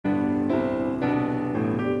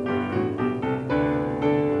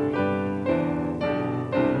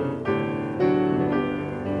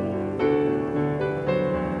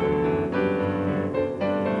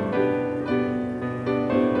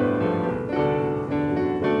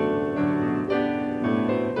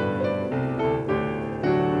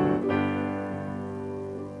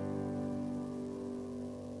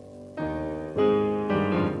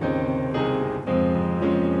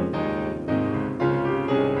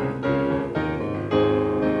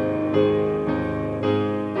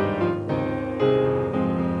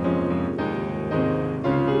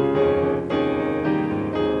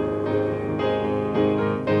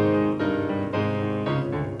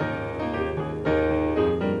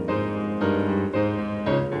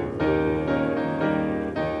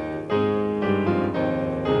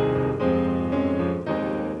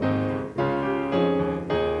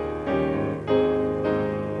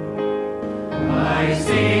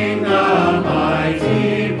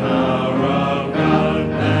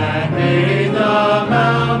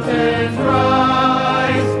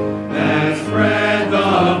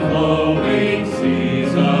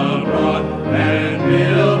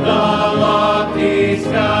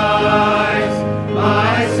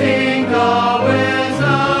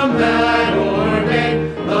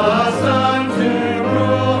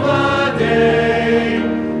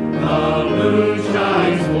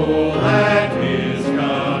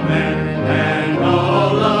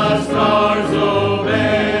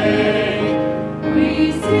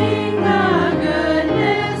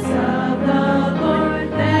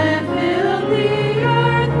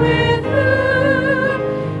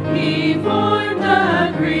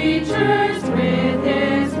creatures with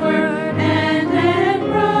His word and then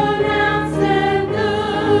pronounce them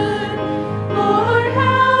good. Lord,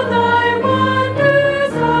 how Thy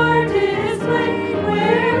wonders are displayed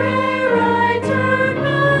where'er I turn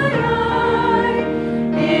my eye.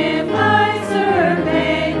 If I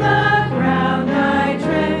survey the ground I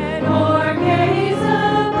tread or gaze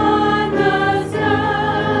upon the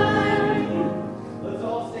sky. Let's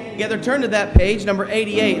all stand together. Turn to that page, number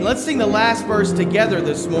 88. And let's sing the last verse together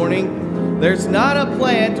this morning. There's not a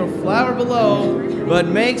plant or flower below, but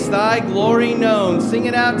makes Thy glory known. Sing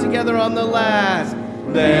it out together on the last.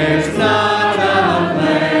 There's not a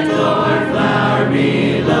plant or flower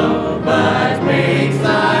below, but makes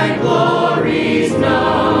Thy glories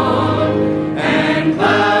known. And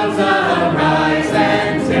clouds arise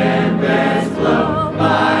and tempests flow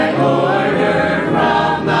by order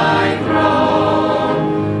from Thy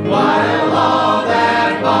throne. While all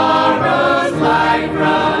that borrows light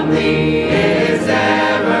from Thee is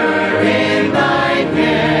ever in Thy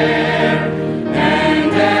care,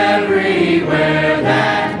 and everywhere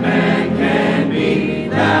that man can be,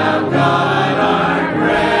 Thou God art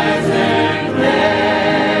present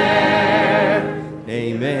there.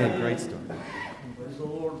 Amen. Great story. Praise the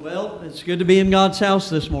Lord. Well, it's good to be in God's house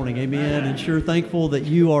this morning. Amen. And sure thankful that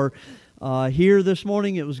you are here this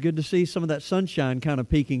morning. It was good to see some of that sunshine kind of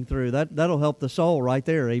peeking through. That'll help the soul right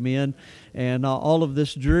there. Amen. And all of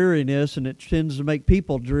this dreariness, and it tends to make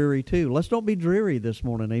people dreary too. Let's don't be dreary this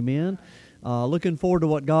morning. Amen. Looking forward to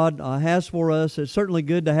what God has for us. It's certainly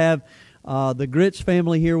good to have the Grits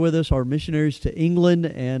family here with us, our missionaries to England,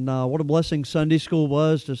 and what a blessing Sunday school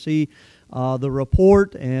was to see the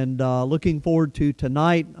report, and looking forward to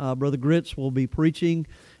tonight. Brother Grits will be preaching,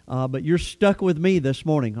 but you're stuck with me this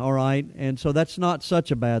morning, all right? And so that's not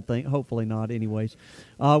such a bad thing, hopefully not anyways.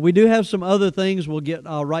 We do have some other things. We'll get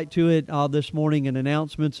right to it this morning, and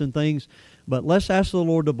announcements and things. But let's ask the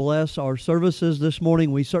Lord to bless our services this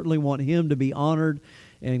morning. We certainly want Him to be honored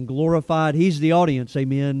and glorified. He's the audience,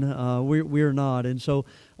 amen. We're not. And so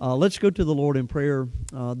let's go to the Lord in prayer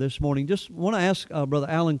this morning. Just want to ask Brother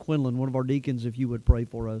Alan Quinlan, one of our deacons, if you would pray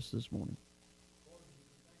for us this morning.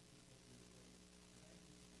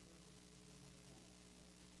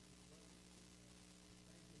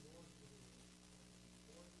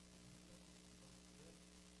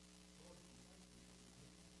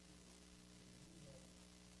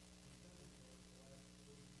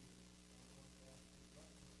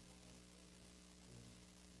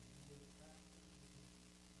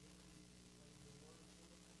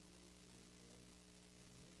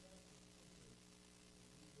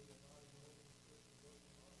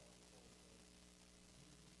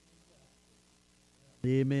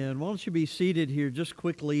 Amen. Why don't you be seated here just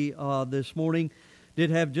quickly this morning. Did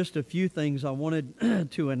have just a few things I wanted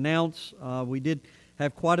to announce. We did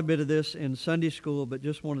have quite a bit of this in Sunday school, but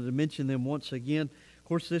just wanted to mention them once again. Of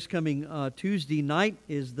course, this coming Tuesday night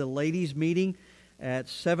is the ladies' meeting at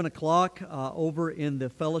 7 o'clock over in the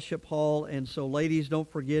fellowship hall. And so, ladies,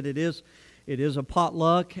 don't forget it is a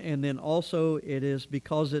potluck, and then also it is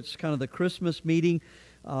because it's kind of the Christmas meeting.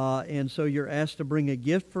 And so you're asked to bring a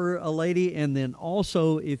gift for a lady, and then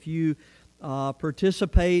also if you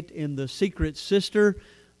participate in the secret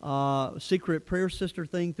prayer sister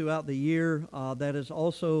thing throughout the year, that is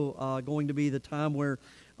also going to be the time where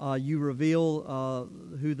you reveal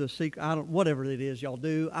who the secret, whatever it is y'all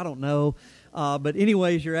do, I don't know. But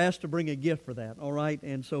anyways, you're asked to bring a gift for that, all right?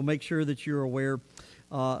 And so make sure that you're aware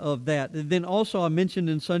of that. And then also I mentioned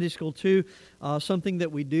in Sunday school too, something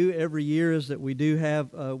that we do every year is that we do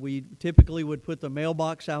have, we typically would put the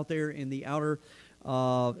mailbox out there in the outer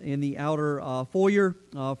foyer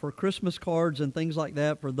for Christmas cards and things like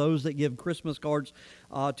that for those that give Christmas cards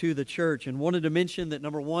to the church. And wanted to mention that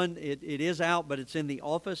number one, it is out, but it's in the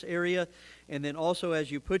office area. And then also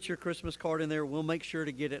as you put your Christmas card in there, we'll make sure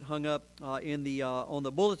to get it hung up in the on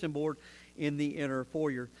the bulletin board in the inner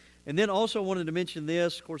foyer. And then also wanted to mention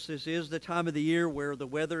this. Of course, this is the time of the year where the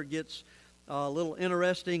weather gets a little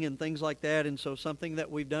interesting and things like that. And so something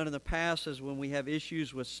that we've done in the past is when we have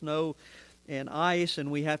issues with snow and ice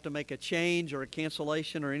and we have to make a change or a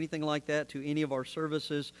cancellation or anything like that to any of our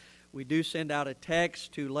services, we do send out a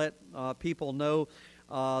text to let people know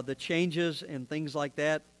the changes and things like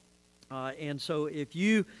that. And so if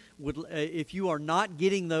you are not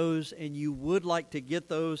getting those and you would like to get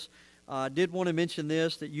those, I did want to mention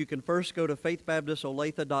this, that you can first go to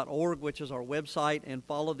faithbaptistolathe.org, which is our website, and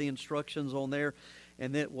follow the instructions on there,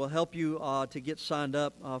 and that will help you to get signed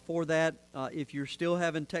up for that. If you're still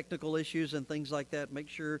having technical issues and things like that, make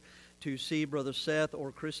sure to see Brother Seth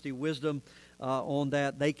or Christy Wisdom on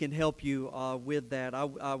that. They can help you with that.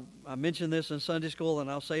 I mentioned this in Sunday school,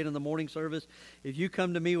 and I'll say it in the morning service. If you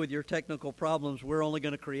come to me with your technical problems, we're only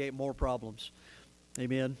going to create more problems.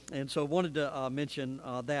 Amen. And so I wanted to mention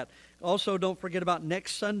that. Also, don't forget about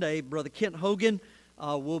next Sunday. Brother Kent Hogan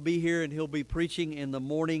will be here, and he'll be preaching in the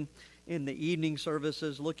morning, in the evening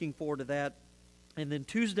services. Looking forward to that. And then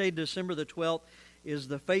Tuesday, December the 12th, is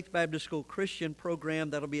the Faith Baptist School Christian program.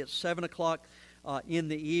 That'll be at 7 o'clock in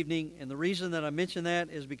the evening. And the reason that I mention that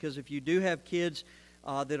is because if you do have kids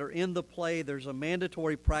that are in the play, there's a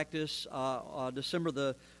mandatory practice December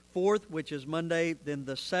the 4th, which is Monday, then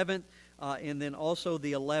the 7th, and then also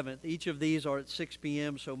the 11th. Each of these are at 6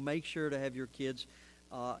 p.m., so make sure to have your kids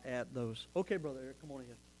at those. Okay, Brother Eric, come on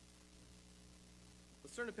ahead.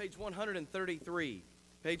 Let's turn to page 133.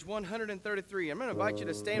 Page 133. I'm going to invite you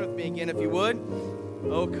to stand with me again, if you would.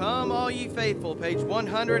 Oh, come, all ye faithful. Page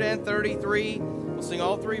 133. We'll sing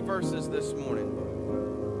all three verses this morning.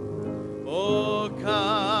 Oh,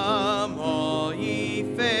 come, all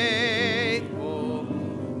ye faithful,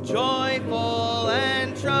 joyful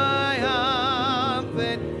and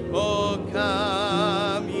triumphant. Oh,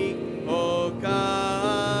 come ye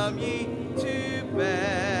to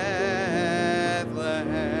Bethlehem.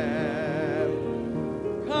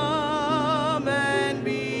 Come and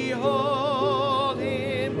behold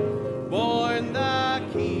him, born the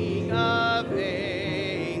King of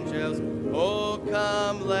angels. Oh,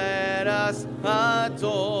 come, let us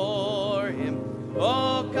adore him.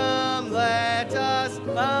 Oh, come, let us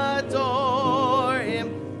adore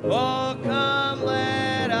him. Oh, come,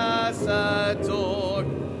 let us adore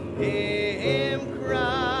him,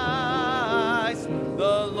 Christ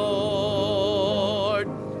the Lord.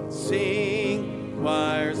 Sing,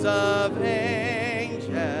 choirs of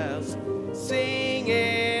angels, sing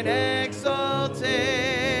in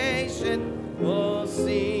exaltation. Oh,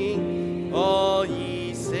 sing, all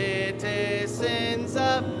ye citizens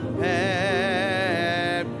of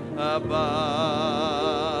heaven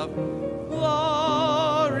above.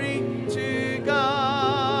 Glory to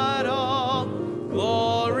God, all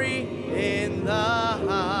glory in the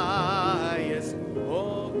highest.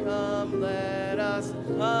 Oh, come, let us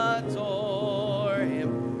adore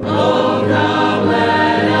him. Oh, come,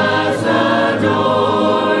 let us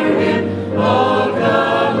adore him. Oh,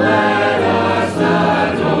 come, let us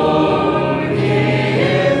adore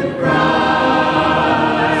him,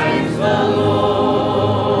 Christ the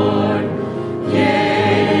Lord.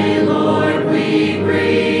 Yea, Lord, we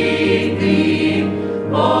greet thee,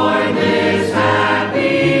 born this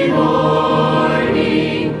happy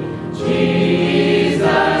morning.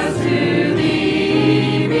 Jesus, to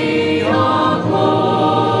thee be all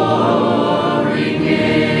glory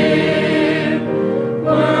give.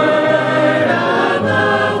 Word of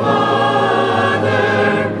the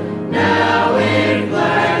Father, now in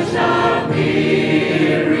flesh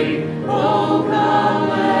appearing. Oh, come,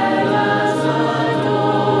 let us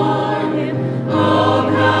adore him.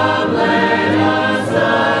 Oh, come, let us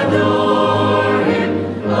adore him.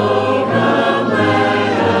 Oh, come,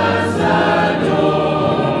 let us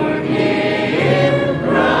adore him,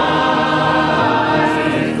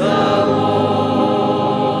 Christ the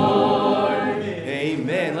Lord.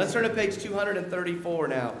 Amen. Let's turn to page 234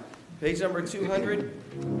 now. Page number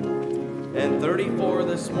 234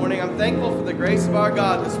 this morning. I'm thankful for the grace of our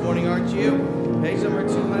God this morning, aren't you? Page number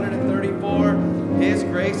 234. His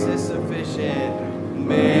grace is sufficient.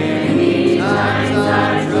 Many times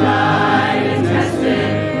I tried and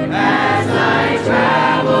tested as I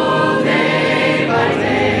traveled day by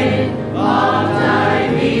day. Oft I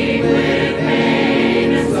meet with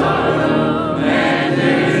pain and sorrow, and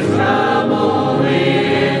there's trouble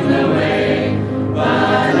in the way.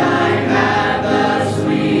 But I have the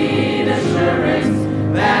sweet assurance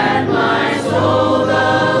that my soul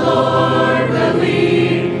the Lord will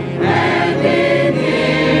lead, and in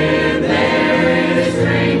him there is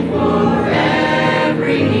strength for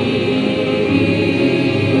every need.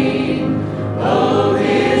 Oh,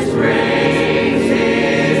 his grace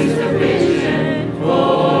is sufficient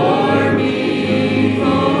for me,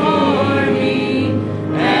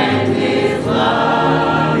 and his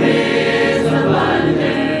love is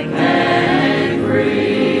abundant and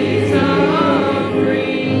free, so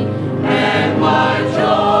free. And what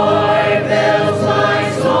joy fills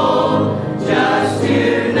my soul just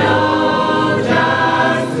to know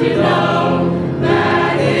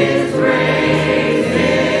that his grace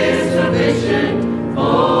is sufficient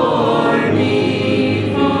for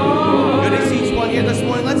me. Good to see each one here this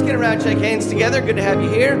morning. Let's get around, shake hands together. Good to have you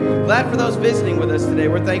here. Glad for those visiting with us today.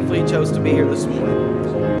 We're thankful you chose to be here this morning.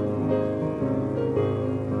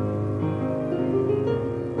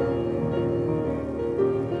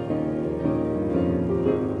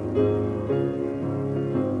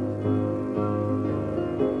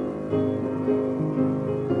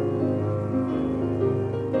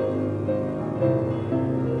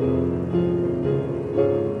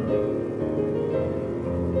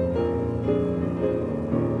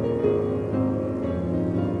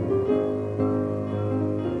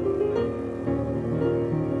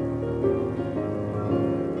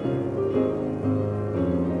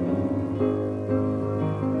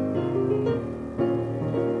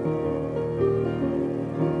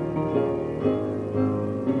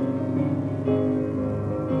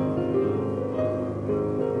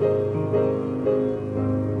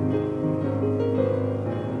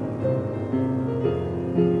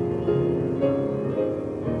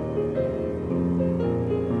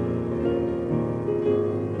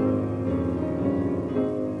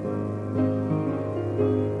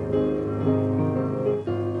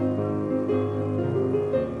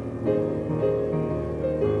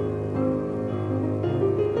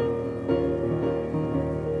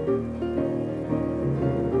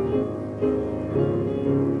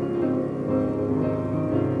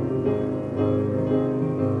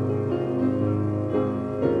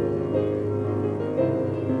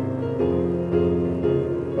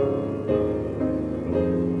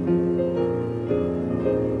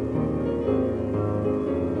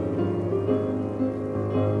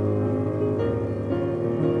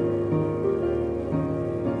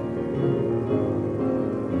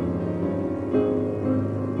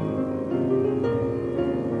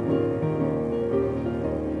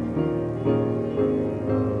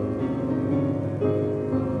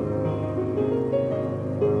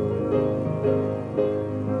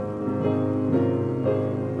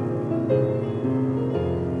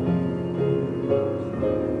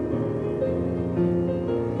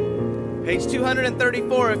 Page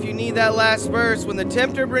 234, if you need that last verse. When the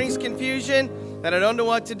tempter brings confusion and I don't know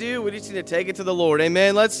what to do, we just need to take it to the Lord.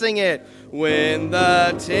 Amen. Let's sing it. When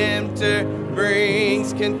the tempter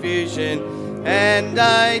brings confusion and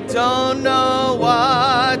I don't know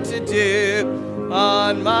what to do,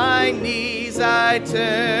 on my knees I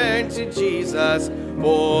turn to Jesus,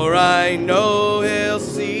 for I know He'll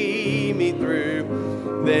see me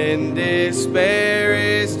through. Then despair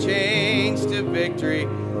is changed to victory.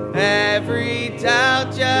 Every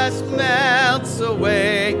doubt just melts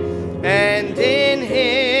away, and in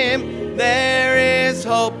Him there is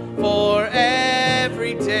hope for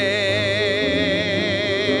every day.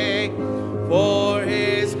 For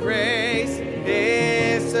His grace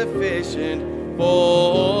is sufficient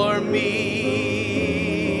for me,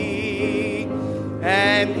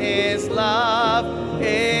 and His love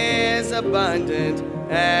is abundant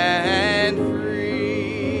and free.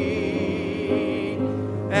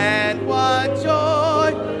 And what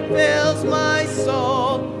joy fills my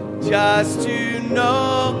soul just to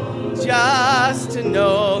know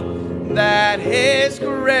that His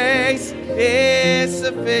grace is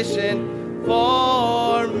sufficient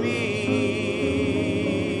for me.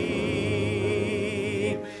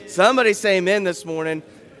 Somebody say amen this morning.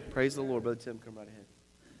 Praise the Lord. Brother Tim, come right ahead.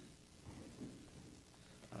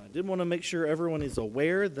 I did want to make sure everyone is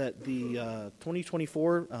aware that the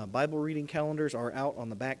 2024 Bible reading calendars are out on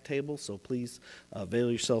the back table, so please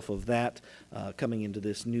avail yourself of that coming into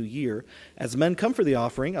this new year. As men come for the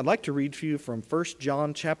offering, I'd like to read to you from 1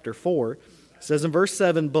 John chapter 4. It says in verse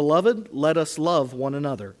 7, "Beloved, let us love one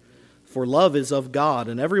another, for love is of God,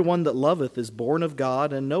 and everyone that loveth is born of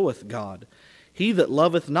God and knoweth God. He that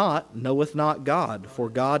loveth not knoweth not God, for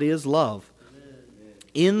God is love.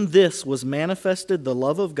 In this was manifested the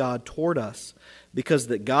love of God toward us, because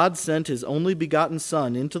that God sent His only begotten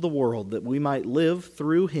Son into the world, that we might live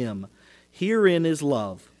through Him. Herein is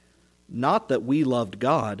love, not that we loved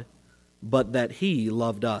God, but that He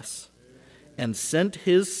loved us, and sent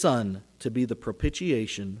His Son to be the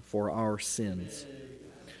propitiation for our sins."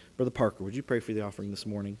 Brother Parker, would you pray for the offering this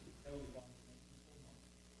morning?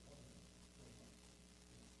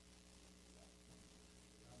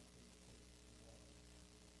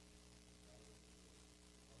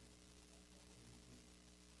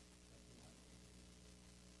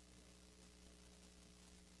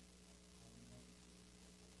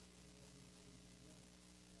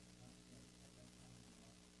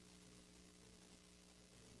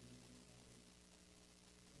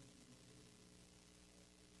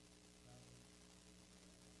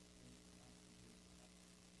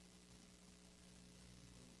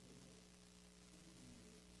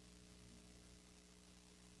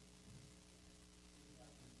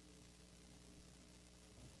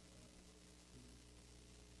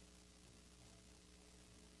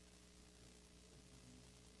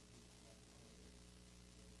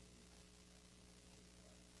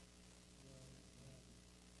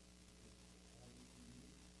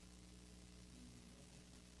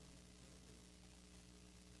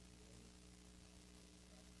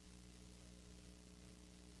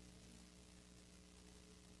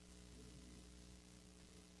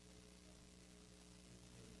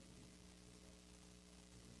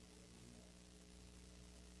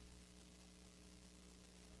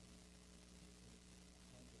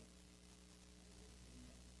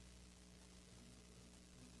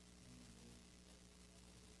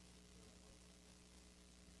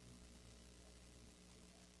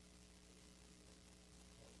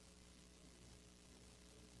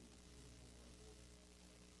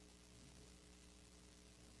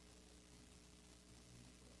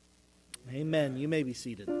 Amen. You may be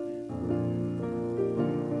seated.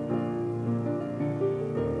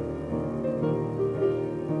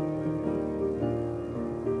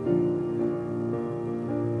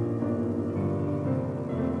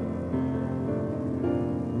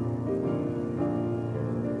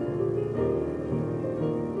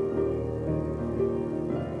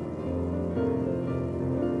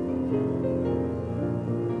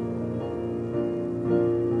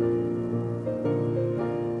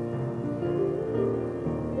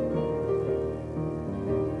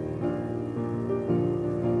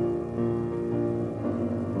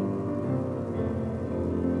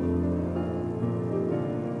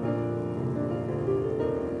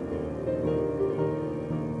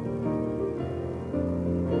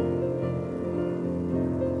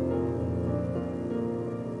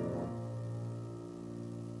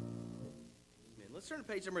 Let's turn to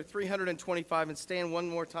page number 325 and stand one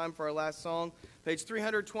more time for our last song. page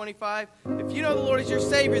 325. If you know the Lord as your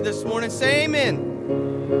Savior this morning, say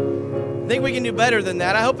amen. I think we can do better than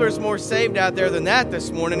that. I hope there's more saved out there than that this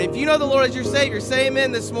morning. If you know the Lord as your Savior, say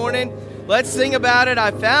amen this morning. Let's sing about it. I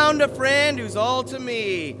found a friend who's all to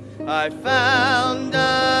me. I found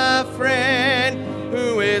a friend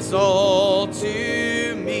who is all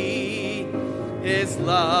to me. His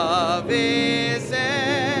love is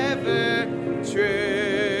ever true.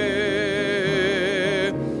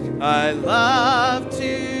 I love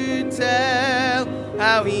to tell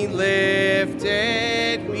how he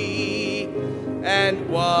lifted me and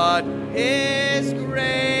what his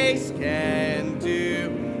grace can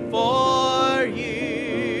do for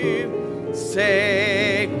you.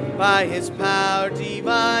 Saved by his power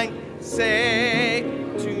divine,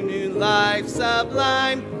 saved to new life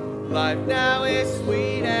sublime. Life now is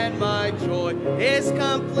sweet and my joy is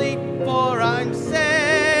complete, for I'm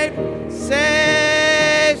saved,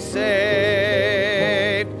 saved,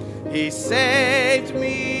 saved. He saved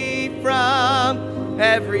me from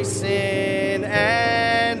every sin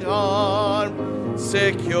and harm,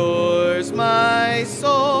 secures my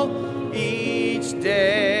soul each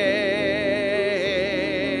day.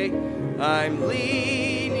 I'm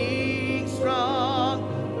leaning strong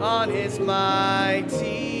on his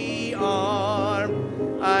mighty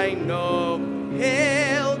arm. I know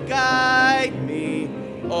he'll guide me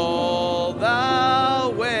all the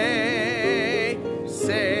way.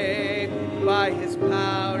 Saved by his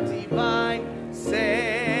power divine,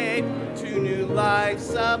 saved to new life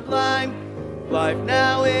sublime. Life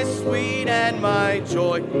now is sweet and my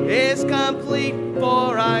joy is complete,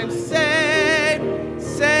 for I'm saved,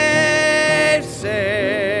 saved,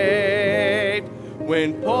 saved.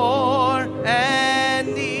 When poor and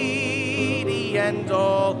needy and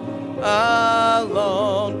all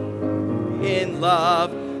alone, in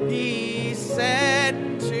love he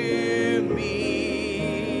said to me,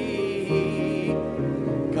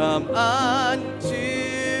 come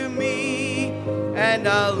unto me and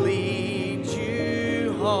I'll lead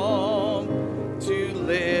you home to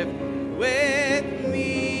live with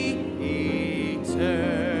me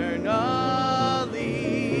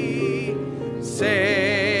eternally.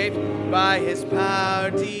 Saved by his power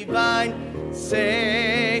divine,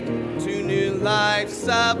 saved to new life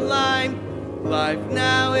sublime. Life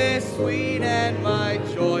now is sweet and my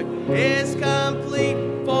joy is complete,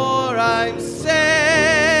 for I'm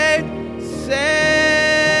saved,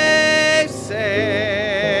 saved, saved.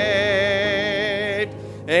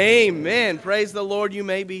 Amen. Praise the Lord. You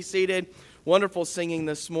may be seated. Wonderful singing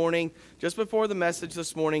this morning. Just before the message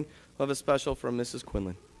this morning, we'll have a special from Mrs.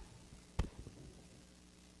 Quinlan.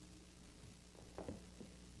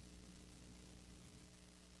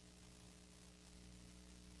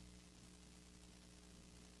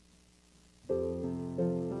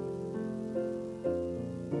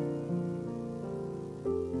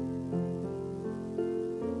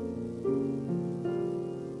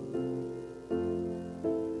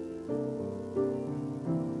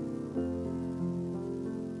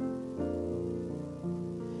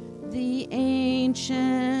 The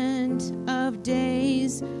Ancient of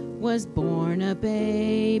Days was born a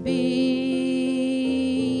baby.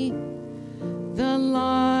 The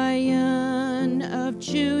Lion of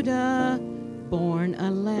Judah born a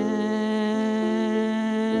lamb.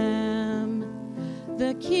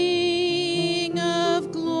 The King of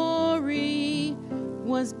Glory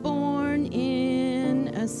was born in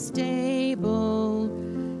a stable.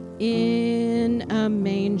 In a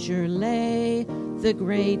manger lay the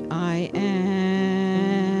great I Am.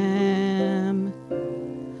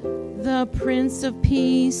 The Prince of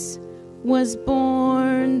Peace was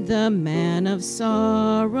born, the Man of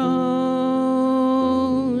Sorrows.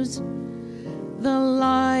 The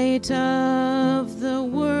light of the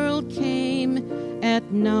world came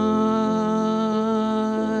at night.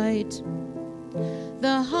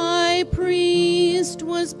 The High Priest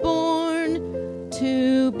was born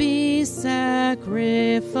to be sacrificed.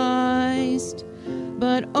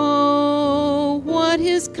 But oh, what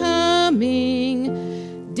his coming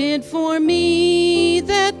did for me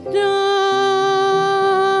that night.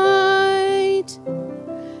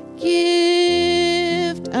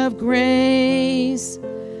 Gift of grace,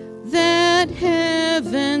 that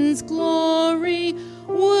heaven's glory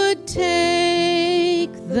would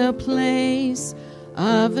take the place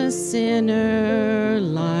of a sinner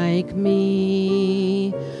like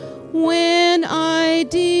me. When I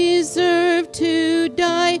deserved to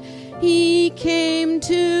die, he came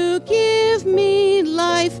to give me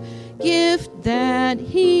life, gift that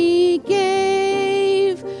he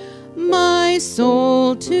gave my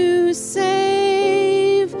soul to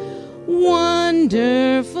save.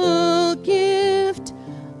 Wonderful gift.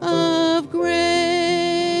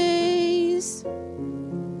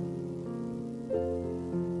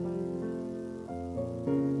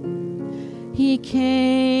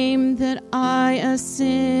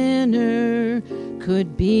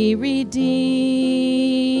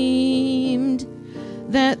 redeemed,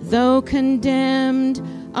 that though condemned,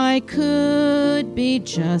 I could be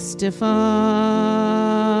justified.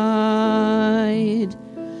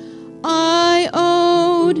 I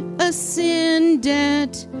owed a sin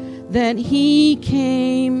debt that He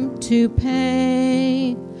came to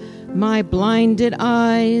pay. My blinded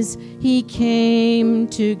eyes He came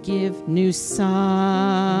to give new sight.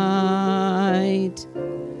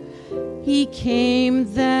 He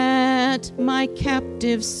came that my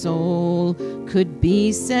captive soul could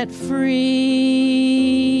be set free,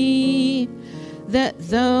 that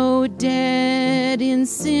though dead in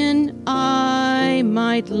sin I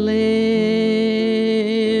might live.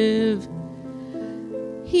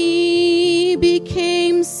 He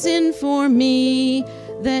became sin for me,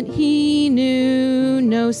 that He knew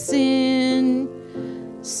no sin,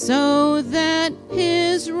 so that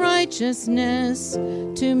His righteousness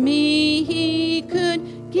to me He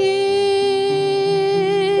could give.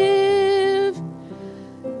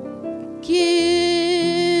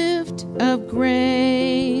 Gift of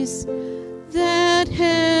grace, that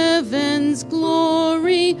heaven's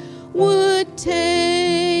glory would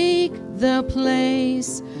take the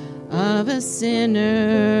place of a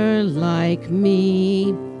sinner like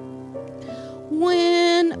me.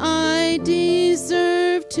 When I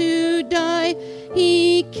deserved to die,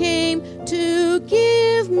 He came to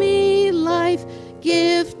give me life,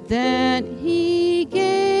 gift that He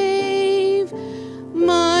gave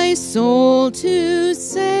my soul to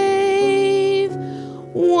save.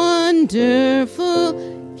 Wonderful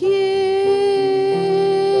gift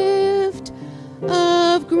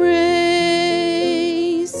of grace,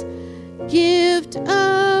 gift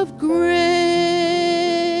of grace.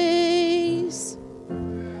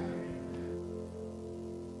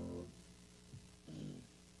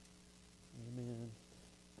 Amen.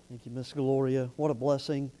 Thank you, Miss Gloria. What a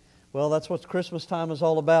blessing. Well, that's what Christmas time is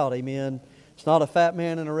all about. Amen. It's not a fat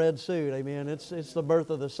man in a red suit. Amen. It's the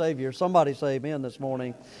birth of the Savior. Somebody say amen this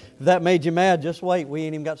morning. If that made you mad, just wait. We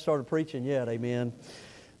ain't even got started preaching yet. Amen.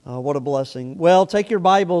 What a blessing. Well, take your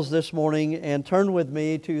Bibles this morning and turn with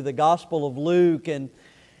me to the Gospel of Luke and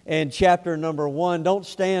chapter number 1. Don't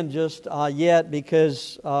stand just yet,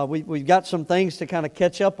 because we've got some things to kind of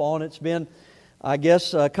catch up on. It's been, I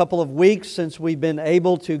guess, a couple of weeks since we've been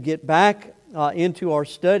able to get back into our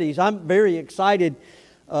studies. I'm very excited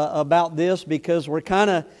about this, because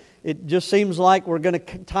it just seems like we're going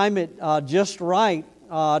to time it just right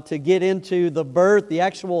to get into the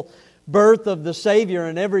actual birth of the Savior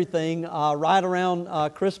and everything right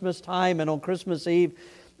around Christmas time and on Christmas Eve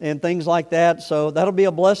and things like that. So that'll be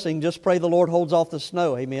a blessing. Just pray the Lord holds off the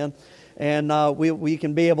snow. Amen. And we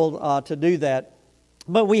can be able to do that.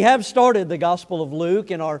 But we have started the Gospel of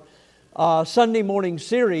Luke in our Sunday morning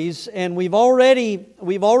series, and we've already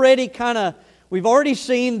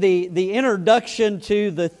seen the introduction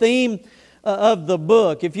to the theme of the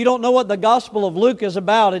book. If you don't know what the Gospel of Luke is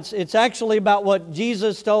about, it's actually about what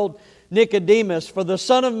Jesus told Nicodemus: for the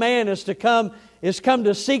Son of Man is come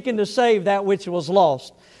to seek and to save that which was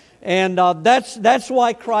lost. And that's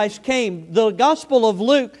why Christ came. The Gospel of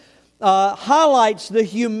Luke highlights the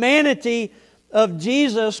humanity of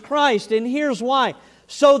Jesus Christ, and here's why: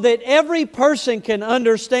 so that every person can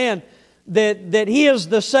understand that He is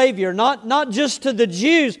the Savior, not just to the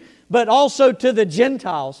Jews, but also to the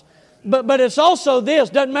Gentiles. But it's also this: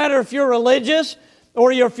 doesn't matter if you're religious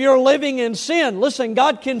or if you're living in sin. Listen,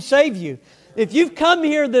 God can save you. If you've come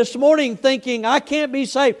here this morning thinking, I can't be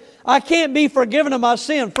saved, I can't be forgiven of my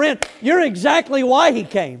sin, friend, you're exactly why He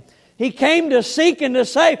came. He came to seek and to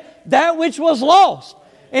save that which was lost.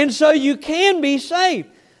 And so you can be saved.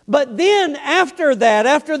 But then after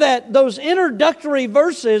that, those introductory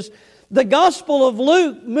verses, the Gospel of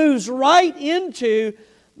Luke moves right into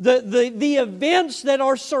the events that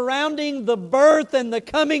are surrounding the birth and the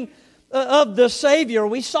coming of the Savior.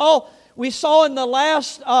 We saw in the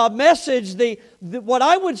last message what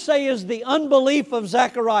I would say is the unbelief of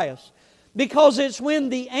Zacharias, because it's when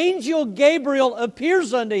the angel Gabriel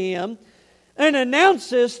appears unto him and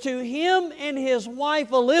announces to him and his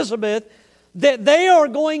wife Elizabeth that they are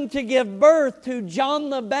going to give birth to John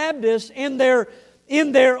the Baptist in their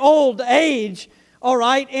old age. All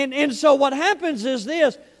right, and so what happens is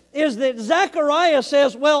this: is that Zacharias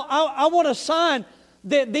says, well, I want a sign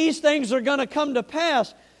that these things are going to come to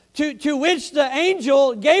pass. To which the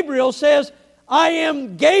angel Gabriel says, I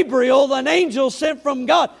am Gabriel, an angel sent from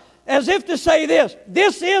God. As if to say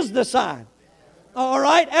this is the sign. All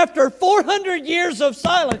right, after 400 years of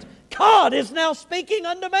silence, God is now speaking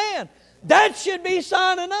unto man. That should be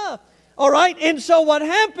sign enough. All right, and so what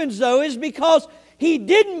happens though is because he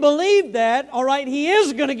didn't believe that, all right, he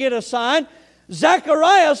is going to get a sign.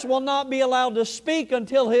 Zacharias will not be allowed to speak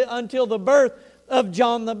until the birth of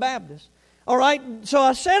John the Baptist. All right, so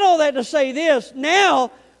I said all that to say this.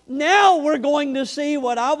 Now we're going to see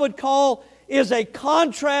what I would call is a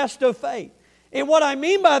contrast of faith. And what I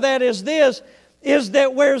mean by that is this, is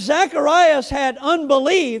that where Zacharias had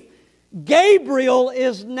unbelief, Gabriel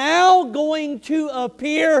is now going to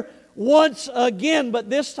appear once again, but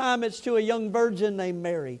this time it's to a young virgin named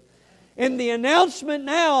Mary. And the announcement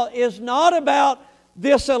now is not about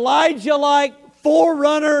this Elijah-like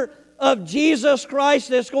forerunner of Jesus Christ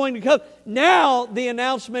that's going to come. Now the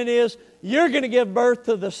announcement is, you're going to give birth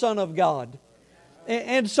to the Son of God.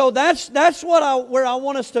 And so that's where I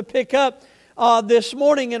want us to pick up this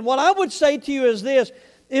morning. And what I would say to you is this,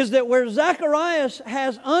 is that where Zacharias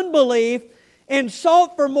has unbelief and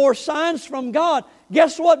sought for more signs from God,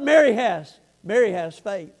 guess what Mary has? Mary has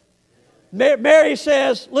faith. Mary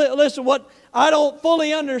says, listen, I don't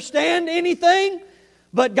fully understand anything,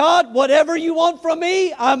 but God, whatever you want from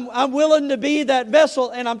me, I'm willing to be that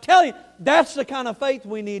vessel. And I'm telling you, that's the kind of faith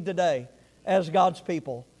we need today as God's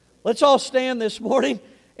people. Let's all stand this morning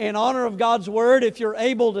in honor of God's Word. If you're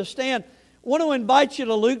able to stand, I want to invite you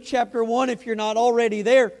to Luke chapter 1 if you're not already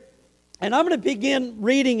there. And I'm going to begin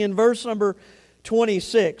reading in verse number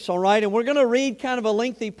 26, all right? And we're going to read kind of a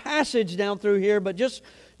lengthy passage down through here, but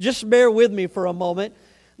just bear with me for a moment.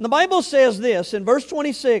 And the Bible says this in verse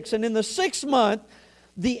 26, and in the 6th month,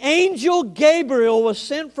 the angel Gabriel was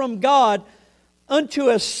sent from God unto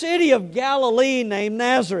a city of Galilee named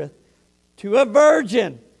Nazareth, to a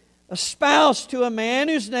virgin, espoused to a man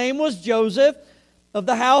whose name was Joseph, of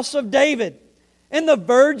the house of David. And the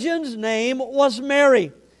virgin's name was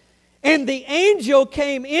Mary. And the angel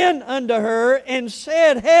came in unto her and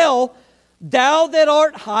said, Hail, thou that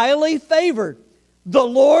art highly favored, the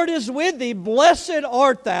Lord is with thee, blessed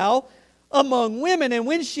art thou among women. And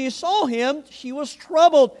when she saw him, she was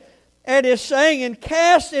troubled at his saying, and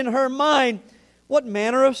cast in her mind what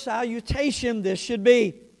manner of salutation this should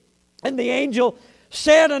be. And the angel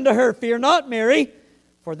said unto her, Fear not, Mary,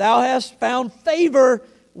 for thou hast found favor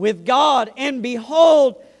with God, and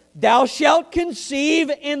behold, thou shalt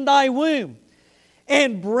conceive in thy womb,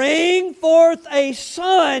 and bring forth a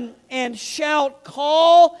son, and shalt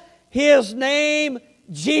call his name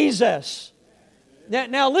Jesus.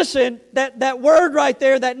 Now listen, that word right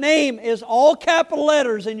there, that name, is all capital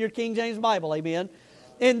letters in your King James Bible, amen?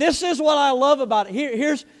 And this is what I love about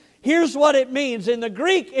it. Here's what it means. In the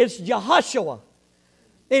Greek, it's Jehoshua.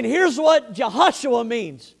 And here's what Jehoshua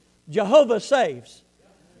means. Jehovah saves.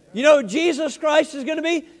 You know who Jesus Christ is going to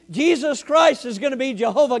be? Jesus Christ is going to be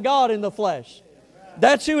Jehovah God in the flesh.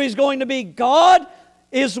 That's who He's going to be. God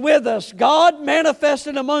is with us. God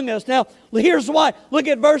manifested among us. Now, here's why. Look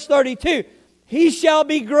at verse 32. He shall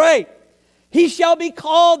be great. He shall be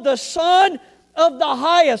called the Son of the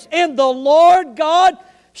Highest. And the Lord God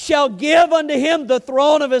shall give unto him the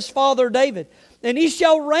throne of his father David. And he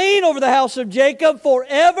shall reign over the house of Jacob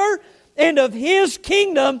forever, and of his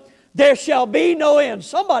kingdom there shall be no end.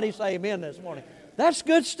 Somebody say amen this morning. That's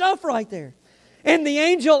good stuff right there. And the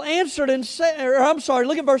angel answered and said,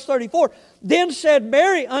 look at verse 34. Then said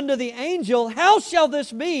Mary unto the angel, How shall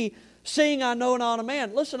this be, seeing I know not a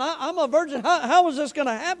man? Listen, I'm a virgin. How is this going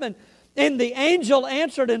to happen? And the angel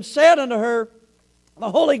answered and said unto her, The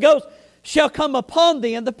Holy Ghost shall come upon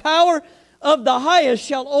thee, and the power of the highest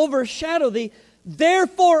shall overshadow thee.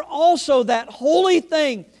 Therefore also that holy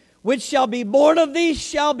thing which shall be born of thee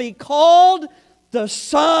shall be called the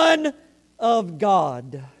Son of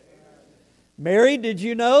God. Mary, did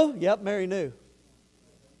you know? Yep, Mary knew.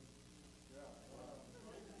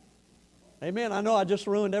 Amen. I know I just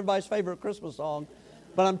ruined everybody's favorite Christmas song,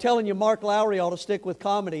 but I'm telling you, Mark Lowry ought to stick with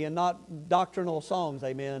comedy and not doctrinal songs.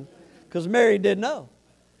 Amen. Because Mary did know.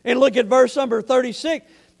 And look at verse number 36.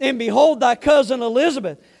 And behold, thy cousin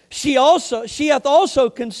Elizabeth, she hath also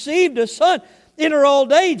conceived a son in her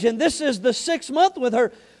old age, and this is the 6th month with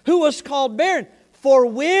her, who was called barren. For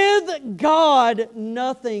with God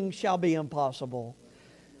nothing shall be impossible.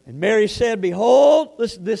 And Mary said, Behold,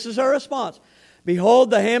 this is her response. Behold,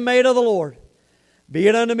 the handmaid of the Lord. Be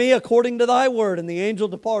it unto me according to thy word. And the angel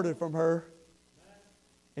departed from her.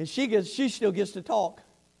 And she still gets to talk.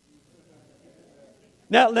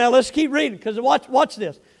 Now let's keep reading, because watch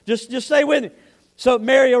this. Just stay with me. So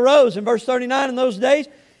Mary arose in verse 39 in those days,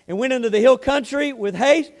 and went into the hill country with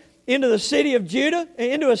haste into a city of Judah,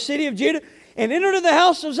 and entered into the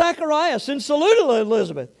house of Zacharias, and saluted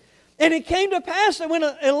Elizabeth. And it came to pass that when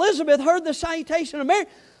Elizabeth heard the salutation of Mary,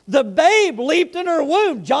 the babe leaped in her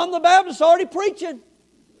womb. John the Baptist already preaching.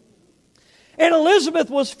 And Elizabeth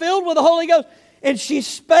was filled with the Holy Ghost. And she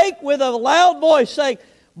spake with a loud voice, saying,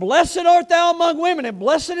 Blessed art thou among women, and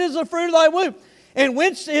blessed is the fruit of thy womb. And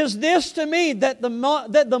whence is this to me, that the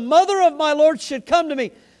mother of my Lord should come to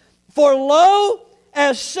me? For lo,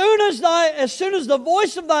 as soon as the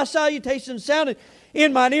voice of thy salutation sounded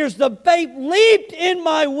in mine ears, the babe leaped in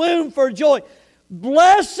my womb for joy.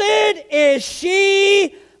 Blessed is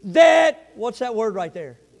she that, what's that word right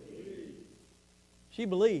there? She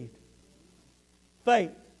believed.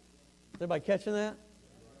 Faith. Is everybody catching that?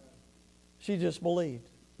 She just believed.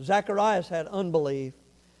 Zacharias had unbelief.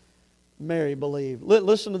 Mary believed.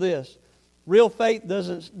 Listen to this. Real faith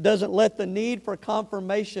doesn't let the need for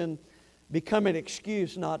confirmation become an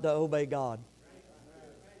excuse not to obey God.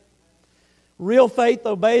 Real faith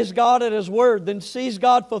obeys God at His Word, then sees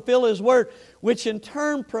God fulfill His Word, which in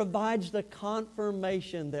turn provides the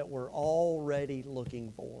confirmation that we're already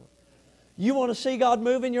looking for. You want to see God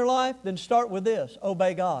move in your life? Then start with this.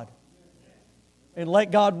 Obey God. And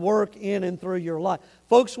let God work in and through your life.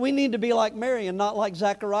 Folks, we need to be like Mary and not like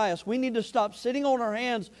Zacharias. We need to stop sitting on our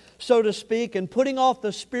hands, so to speak, and putting off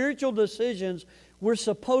the spiritual decisions we're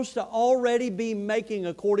supposed to already be making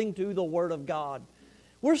according to the Word of God.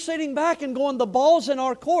 We're sitting back and going, the ball's in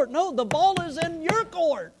our court. No, the ball is in your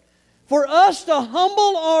court. For us to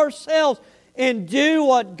humble ourselves and do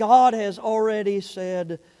what God has already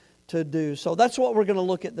said to do. So that's what we're going to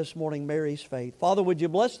look at this morning, Mary's faith. Father, would you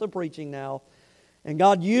bless the preaching now? And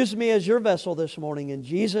God, use me as your vessel this morning. In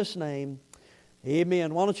Jesus' name,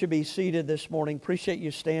 amen. Why don't you be seated this morning? Appreciate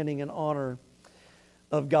you standing in honor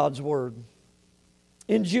of God's Word.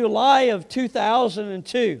 In July of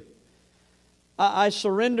 2002, I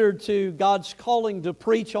surrendered to God's calling to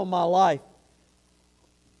preach on my life.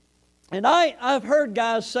 And I've heard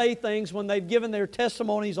guys say things when they've given their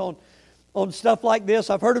testimonies on stuff like this.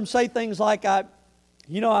 I've heard them say things like, I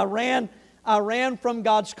ran from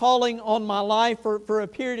God's calling on my life for a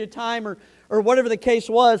period of time or whatever the case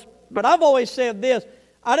was. But I've always said this,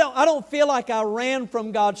 I don't feel like I ran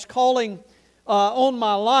from God's calling on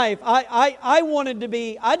my life.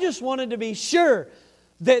 I just wanted to be sure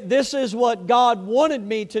that this is what God wanted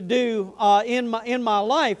me to do in my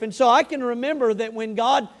life. And so I can remember that when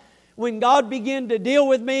God began to deal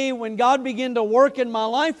with me, when God began to work in my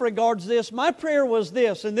life regards this, my prayer was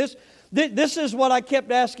this, and this is what I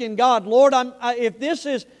kept asking God, Lord, if this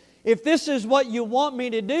is what you want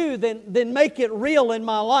me to do, then make it real in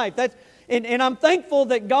my life. And I'm thankful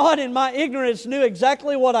that God in my ignorance knew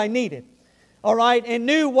exactly what I needed. All right, and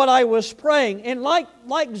knew what I was praying. And like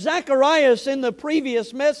Zacharias in the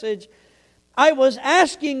previous message, I was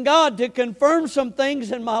asking God to confirm some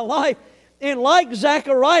things in my life. And like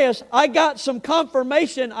Zacharias, I got some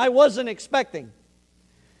confirmation I wasn't expecting.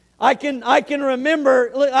 I can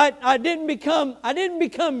remember I didn't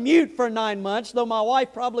become mute for 9 months, though my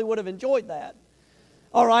wife probably would have enjoyed that.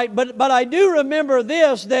 All right, but I do remember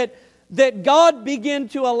this, that God began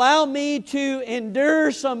to allow me to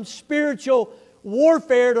endure some spiritual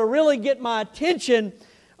warfare to really get my attention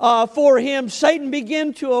for Him. Satan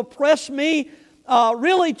began to oppress me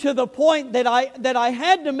really to the point that I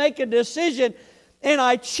had to make a decision, and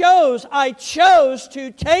I chose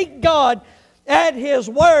to take God at His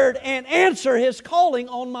Word and answer His calling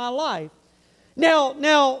on my life.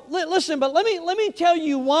 Now, listen, but let me tell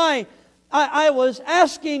you why I was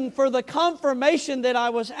asking for the confirmation that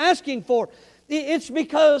I was asking for. It's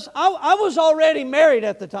because I was already married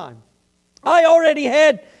at the time. I already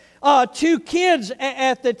had 2 kids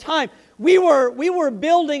at the time. We were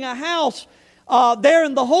building a house there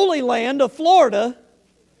in the Holy Land of Florida,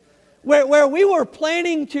 where we were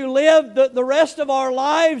planning to live the rest of our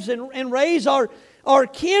lives and raise our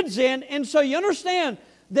kids in. And so you understand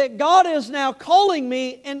that God is now calling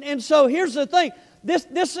me. And so here's the thing.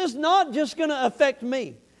 This is not just going to affect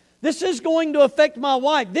me. This is going to affect my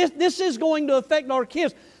wife. This is going to affect our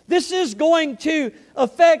kids. This is going to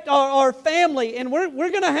affect our family. And we're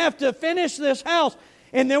going to have to finish this house.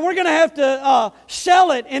 And then we're going to have to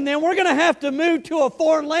sell it. And then we're going to have to move to a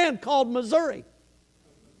foreign land called Missouri.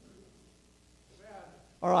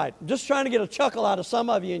 All right, just trying to get a chuckle out of some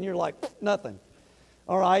of you, and you're like, nothing.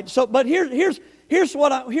 All right, so but here's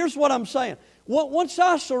what I'm saying. Once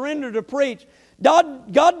I surrendered to preach,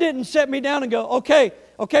 God didn't set me down and go, okay,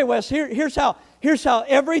 Wes, here's how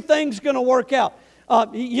everything's going to work out.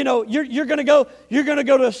 You're going to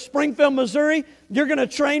go to Springfield, Missouri. You're going to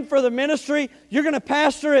train for the ministry. You're going to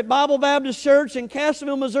pastor at Bible Baptist Church in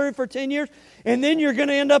Cassville, Missouri for 10 years, and then you're going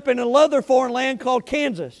to end up in another foreign land called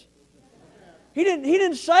Kansas. He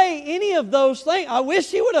didn't say any of those things. I wish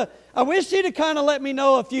he'd have kind of let me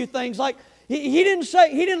know a few things. Like, He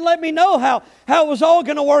didn't let me know how it was all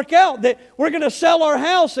going to work out, that we're going to sell our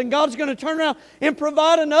house and God's going to turn around and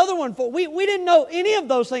provide another one for. We didn't know any of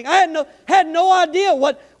those things. I had no idea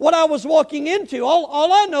what I was walking into.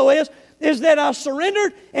 All I know is that I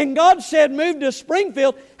surrendered and God said move to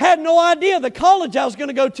Springfield. Had no idea the college I was going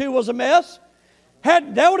to go to was a mess.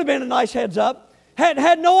 That would have been a nice heads up.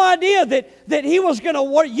 Had no idea that He was going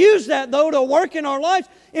to use that, though, to work in our lives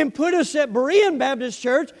and put us at Berean Baptist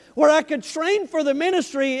Church where I could train for the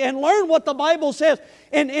ministry and learn what the Bible says.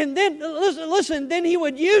 And then, listen, then He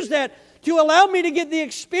would use that to allow me to get the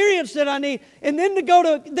experience that I need, and then to go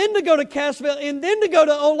to Cassville, and then to go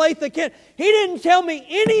to Olathe, Kent. He didn't tell me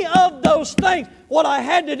any of those things. What I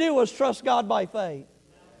had to do was trust God by faith.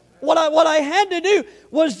 What I had to do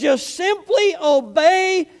was just simply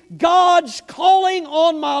obey God's calling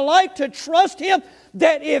on my life, to trust Him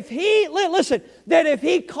that if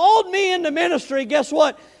He called me into ministry, guess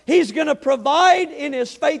what? He's going to provide in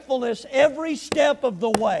His faithfulness every step of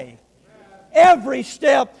the way. Every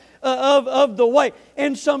step of the way.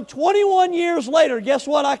 And some 21 years later, guess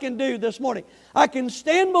what I can do this morning? I can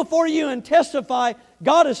stand before you and testify,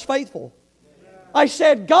 God is faithful. I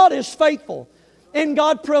said, God is faithful. And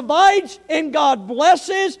God provides, and God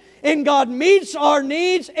blesses, and God meets our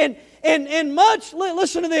needs, and much,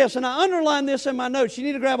 listen to this, and I underline this in my notes, you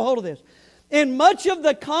need to grab a hold of this. And much of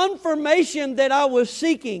the confirmation that I was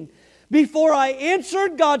seeking before I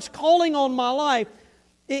answered God's calling on my life,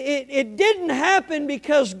 it didn't happen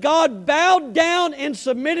because God bowed down and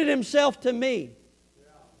submitted Himself to me.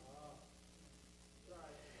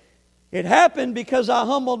 It happened because I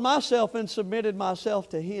humbled myself and submitted myself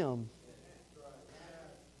to Him.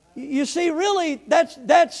 You see, really,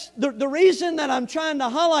 that's the reason that I'm trying to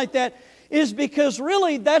highlight that is because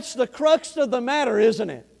really that's the crux of the matter, isn't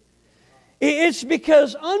it? It's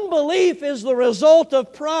because unbelief is the result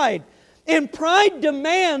of pride. And pride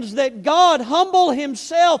demands that God humble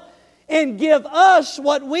Himself and give us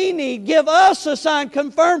what we need, give us a sign,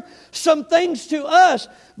 confirm some things to us.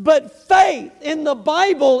 But faith in the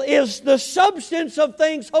Bible is the substance of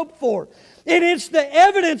things hoped for. And it's the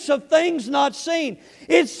evidence of things not seen.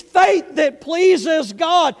 It's faith that pleases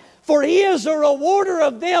God, for He is a rewarder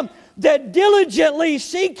of them that diligently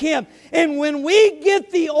seek Him. And when we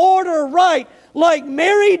get the order right, like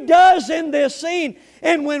Mary does in this scene,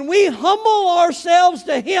 and when we humble ourselves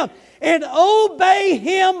to Him and obey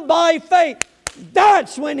Him by faith,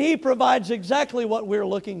 that's when He provides exactly what we're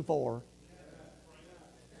looking for.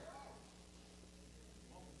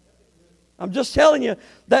 I'm just telling you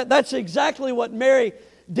that's exactly what Mary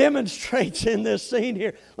demonstrates in this scene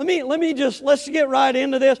here. Let's get right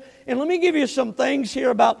into this, and let me give you some things here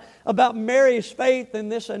about Mary's faith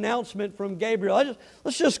and this announcement from Gabriel.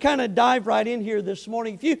 Let's just kind of dive right in here this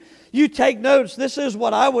morning. If you take notes, this is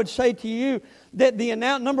what I would say to you, that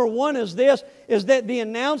number one is that the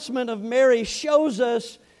announcement of Mary shows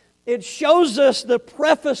us the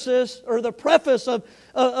preface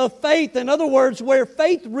of faith. In other words, where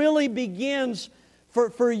faith really begins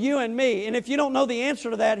for you and me. And if you don't know the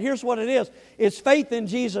answer to that, here's what it is. It's faith in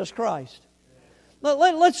Jesus Christ.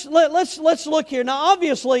 Let's look here. Now,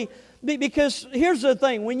 obviously, because here's the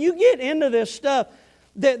thing. When you get into this stuff,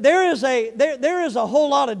 there is a whole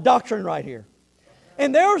lot of doctrine right here.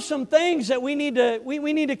 And there are some things that we need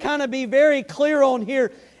to kind of be very clear on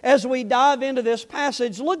here as we dive into this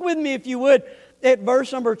passage. Look with me, if you would, at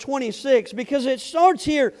verse number 26, because it starts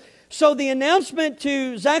here. So the announcement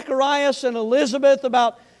to Zacharias and Elizabeth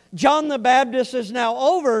about John the Baptist is now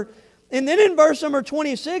over. And then in verse number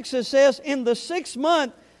 26 it says, in the 6th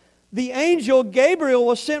month, the angel Gabriel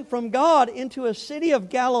was sent from God into a city of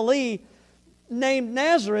Galilee named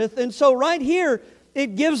Nazareth. And so right here,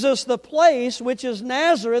 it gives us the place, which is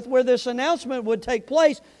Nazareth, where this announcement would take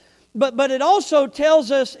place. But it also tells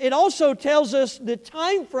us the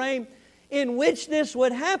time frame in which this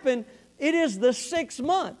would happen. It is the 6th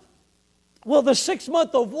month. Well, the 6th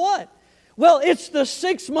month of what? Well, it's the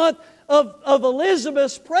 6th month of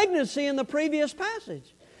Elizabeth's pregnancy in the previous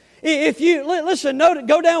passage. If you listen,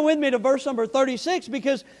 go down with me to verse number 36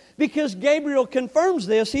 because Gabriel confirms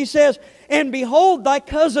this. He says, and behold, thy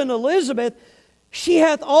cousin Elizabeth, she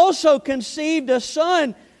hath also conceived a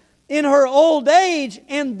son in her old age,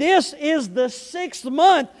 and this is the 6th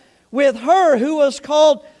month with her who was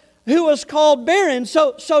called barren.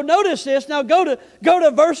 So notice this. Now go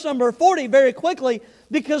to verse number 40 very quickly,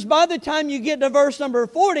 because by the time you get to verse number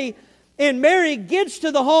 40 and Mary gets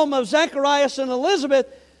to the home of Zacharias and Elizabeth,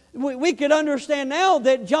 we could understand now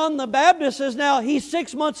that John the Baptist he's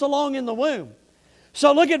 6 months along in the womb.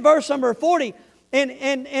 So look at verse number 40. And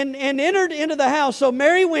entered into the house. So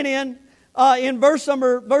Mary went in, in verse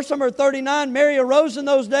number 39, Mary arose in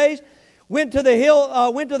those days, went to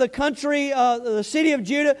the country, the city of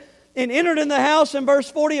Judah, and entered in the house in verse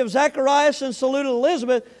 40 of Zacharias and saluted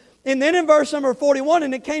Elizabeth. And then in verse number 41,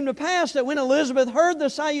 and it came to pass that when Elizabeth heard the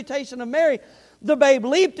salutation of Mary, the babe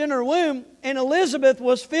leaped in her womb, and Elizabeth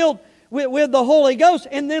was filled with the Holy Ghost.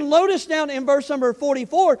 And then notice down in verse number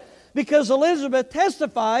 44, because Elizabeth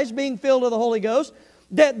testifies, being filled with the Holy Ghost,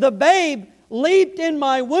 that the babe leaped in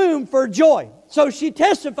my womb for joy. So she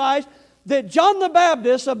testifies that John the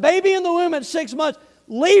Baptist, a baby in the womb at 6 months,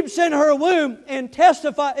 leaps in her womb and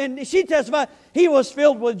she testified he was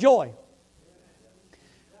filled with joy.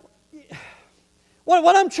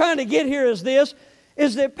 What I'm trying to get here is this,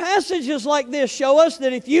 is that passages like this show us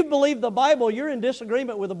that if you believe the Bible, you're in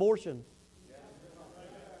disagreement with abortion.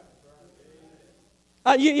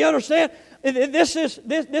 You understand? This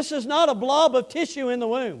is not a blob of tissue in the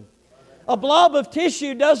womb. A blob of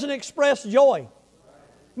tissue doesn't express joy.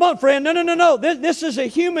 Come on, friend. No. This is a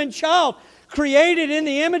human child created in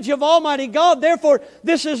the image of Almighty God. Therefore,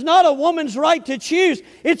 this is not a woman's right to choose.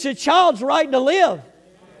 It's a child's right to live.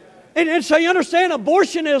 And so you understand,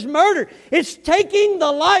 abortion is murder. It's taking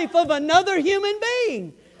the life of another human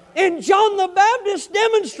being. And John the Baptist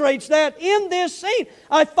demonstrates that in this scene.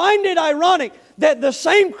 I find it ironic that the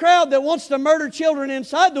same crowd that wants to murder children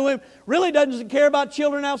inside the womb really doesn't care about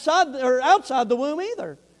children outside the womb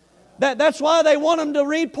either. That's why they want them to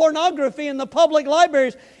read pornography in the public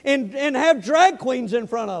libraries and have drag queens in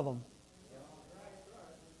front of them.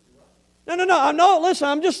 No. Listen,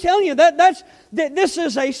 I'm just telling you that this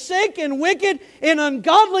is a sick and wicked and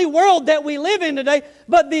ungodly world that we live in today.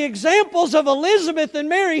 But the examples of Elizabeth and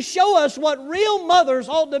Mary show us what real mothers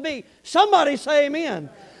ought to be. Somebody say amen.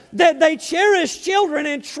 That they cherish children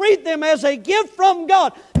and treat them as a gift from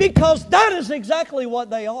God, because that is exactly what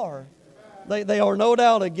they are. They are no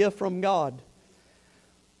doubt a gift from God.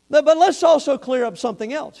 But let's also clear up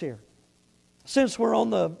something else here, since we're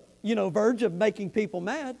on the verge of making people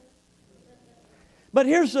mad. But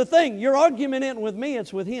here's the thing, your argument isn't with me,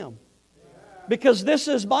 it's with Him. Because this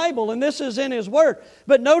is Bible and this is in His Word.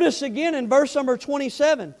 But notice again in verse number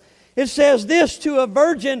 27, it says this, to a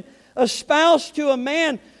virgin espoused to a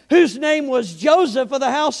man whose name was Joseph of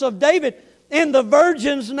the house of David, and the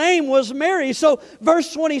virgin's name was Mary. So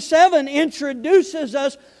verse 27 introduces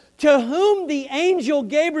us to whom the angel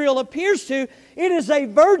Gabriel appears to. It is a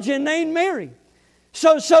virgin named Mary.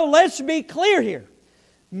 So let's be clear here.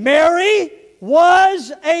 Mary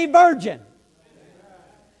was a virgin.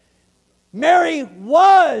 Mary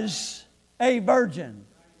was a virgin.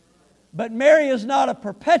 But Mary is not a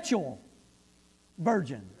perpetual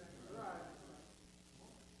virgin.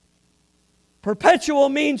 Perpetual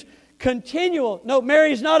means continual. No,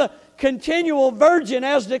 Mary is not a continual virgin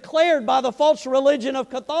as declared by the false religion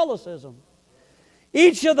of Catholicism.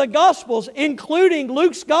 Each of the Gospels, including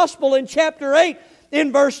Luke's Gospel in chapter 8,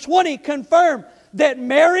 in verse 20, confirm that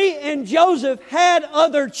Mary and Joseph had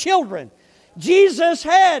other children. Jesus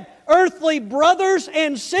had earthly brothers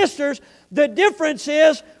and sisters. The difference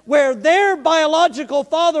is where their biological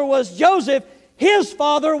father was Joseph, his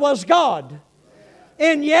father was God.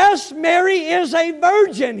 And yes, Mary is a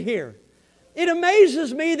virgin here. It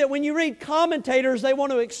amazes me that when you read commentators, they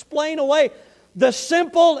want to explain away the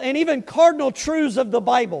simple and even cardinal truths of the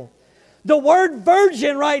Bible. The word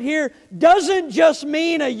virgin right here doesn't just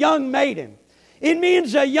mean a young maiden. It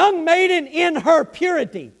means a young maiden in her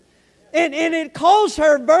purity. And it calls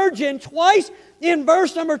her virgin twice in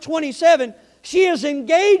verse number 27. She is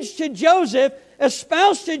engaged to Joseph,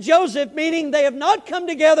 espoused to Joseph, meaning they have not come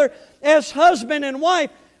together as husband and wife,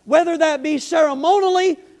 whether that be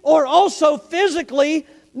ceremonially or also physically.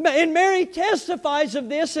 And Mary testifies of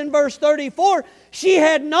this in verse 34. She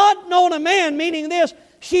had not known a man, meaning this,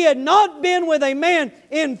 she had not been with a man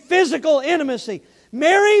in physical intimacy.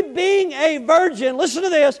 Mary being a virgin, listen to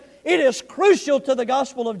this, it is crucial to the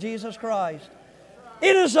gospel of Jesus Christ.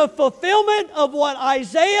 It is a fulfillment of what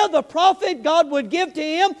Isaiah the prophet God would give to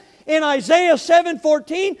him in Isaiah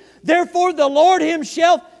 7:14. Therefore the Lord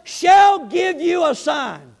Himself shall give you a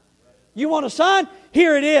sign. You want a sign?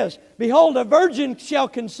 Here it is. Behold, a virgin shall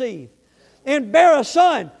conceive and bear a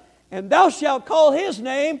son, and thou shalt call His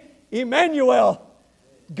name Emmanuel,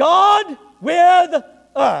 God with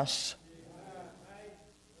us.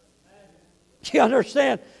 You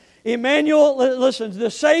understand? Emmanuel, listen,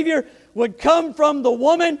 the Savior would come from the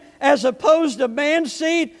woman as opposed to man's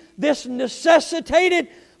seed. This necessitated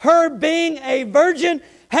her being a virgin.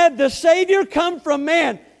 Had the Savior come from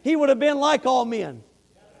man, He would have been like all men.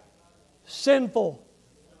 Sinful.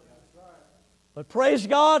 But praise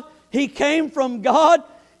God, He came from God.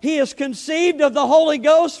 He is conceived of the Holy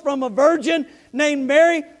Ghost from a virgin named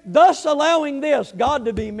Mary, thus allowing this, God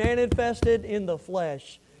to be manifested in the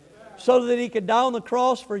flesh, so that He could die on the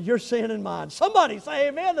cross for your sin and mine. Somebody say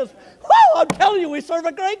amen. I'm telling you, we serve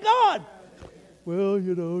a great God. Well,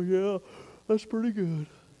 yeah, that's pretty good.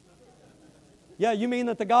 Yeah, you mean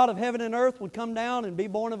that the God of heaven and earth would come down and be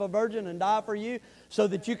born of a virgin and die for you so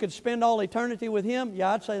that you could spend all eternity with Him?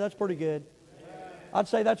 Yeah, I'd say that's pretty good. I'd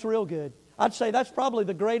say that's real good. I'd say that's probably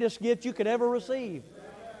the greatest gift you could ever receive.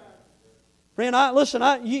 Friend,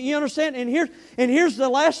 you understand? And here's the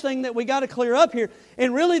last thing that we got to clear up here.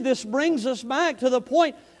 And really this brings us back to the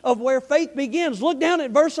point of where faith begins. Look down at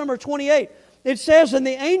verse number 28. It says, "And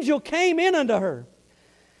the angel came in unto her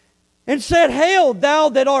and said, Hail, thou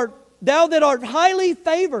that art highly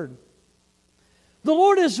favored. The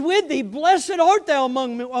Lord is with thee. Blessed art thou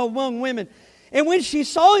among women. And when she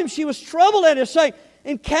saw him, she was troubled at his saying,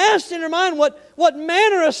 and cast in her mind what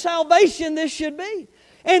manner of salvation this should be.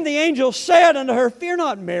 And the angel said unto her, Fear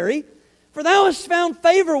not, Mary, for thou hast found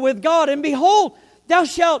favor with God. And behold, thou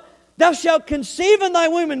shalt conceive in thy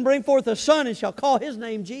womb and bring forth a son, and shall call his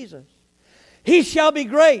name Jesus. He shall be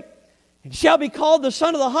great, and shall be called the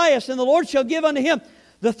Son of the Highest. And the Lord shall give unto him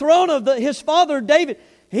the throne of his father David.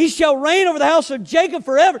 He shall reign over the house of Jacob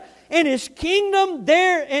forever. And his kingdom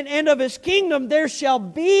and of his kingdom there shall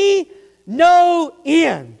be no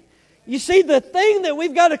end." You see, the thing that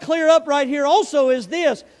we've got to clear up right here also is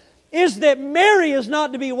this, is that Mary is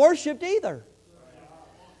not to be worshipped either.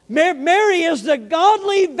 Mary is the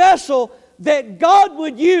godly vessel that God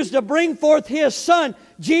would use to bring forth His Son,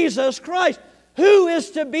 Jesus Christ, who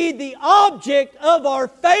is to be the object of our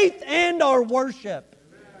faith and our worship.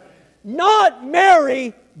 Not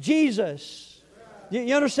Mary, Jesus.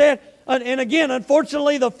 You understand? And again,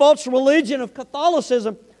 unfortunately, the false religion of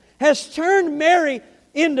Catholicism has turned Mary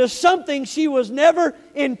into something she was never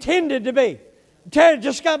intended to be.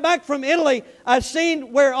 Just got back from Italy. I've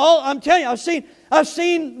seen where I've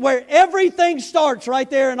seen where everything starts right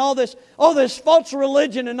there, and all this false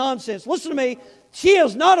religion and nonsense. Listen to me. She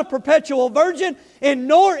is not a perpetual virgin, and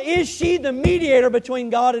nor is she the mediator between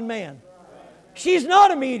God and man. She's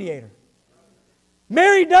not a mediator.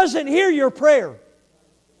 Mary doesn't hear your prayer.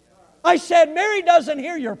 I said Mary doesn't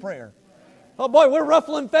hear your prayer. Oh boy, we're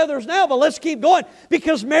ruffling feathers now, but let's keep going.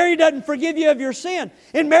 Because Mary doesn't forgive you of your sin.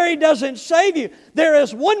 And Mary doesn't save you. There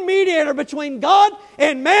is one mediator between God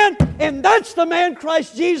and man, and that's the man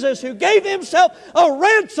Christ Jesus, who gave Himself a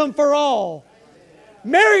ransom for all.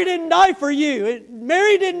 Mary didn't die for you.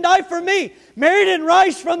 Mary didn't die for me. Mary didn't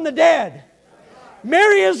rise from the dead.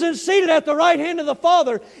 Mary isn't seated at the right hand of the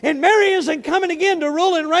Father. And Mary isn't coming again to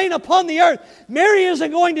rule and reign upon the earth. Mary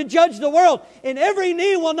isn't going to judge the world. And every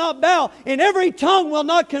knee will not bow, and every tongue will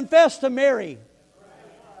not confess to Mary.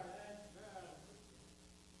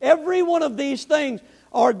 Every one of these things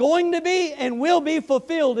are going to be and will be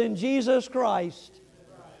fulfilled in Jesus Christ.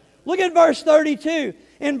 Look at verse 32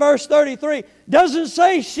 and verse 33. Doesn't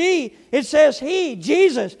say she, it says He,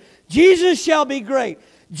 Jesus. Jesus shall be great.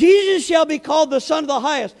 Jesus shall be called the Son of the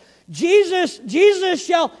Highest. Jesus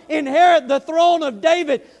shall inherit the throne of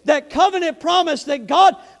David. That covenant promise that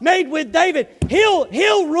God made with David.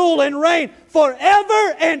 He'll rule and reign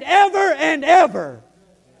forever and ever and ever.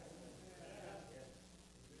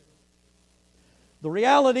 The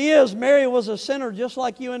reality is, Mary was a sinner just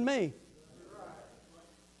like you and me.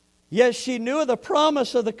 Yet she knew of the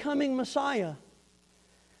promise of the coming Messiah.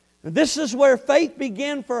 And this is where faith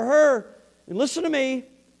began for her. And listen to me,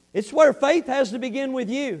 it's where faith has to begin with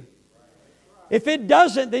you. If it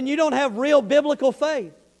doesn't, then you don't have real biblical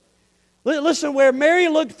faith. Listen, where Mary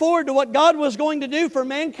looked forward to what God was going to do for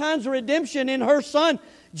mankind's redemption in her Son,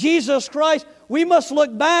 Jesus Christ, we must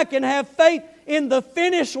look back and have faith in the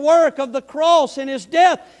finished work of the cross and His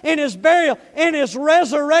death and His burial and His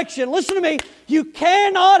resurrection. Listen to me, you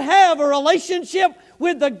cannot have a relationship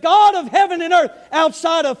with the God of heaven and earth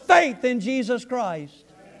outside of faith in Jesus Christ.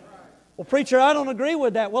 Well, preacher, I don't agree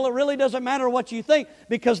with that. Well, it really doesn't matter what you think,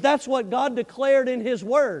 because that's what God declared in His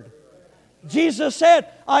Word. Jesus said,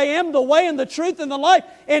 I am the way and the truth and the life,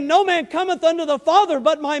 and no man cometh unto the Father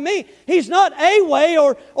but by me. He's not a way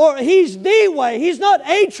or He's the way. He's not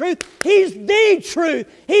a truth. He's the truth.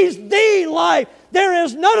 He's the life. There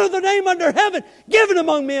is none other name under heaven given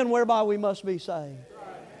among men whereby we must be saved.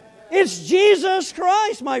 It's Jesus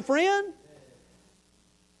Christ, my friend.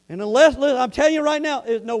 And unless, I'm telling you right now,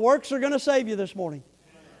 no works are going to save you this morning.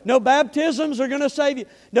 No baptisms are going to save you.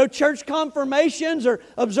 No church confirmations or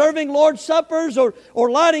observing Lord's Suppers or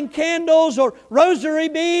lighting candles or rosary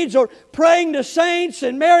beads or praying to saints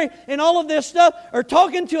and Mary and all of this stuff or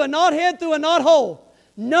talking to a knothead through a knothole.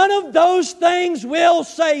 None of those things will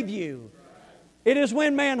save you. It is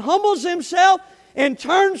when man humbles himself and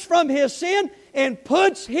turns from his sin and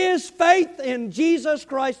puts his faith in Jesus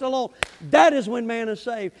Christ alone. That is when man is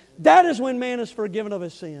saved. That is when man is forgiven of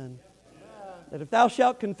his sin. That if thou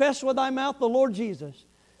shalt confess with thy mouth the Lord Jesus,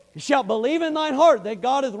 and shalt believe in thine heart that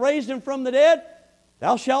God hath raised him from the dead,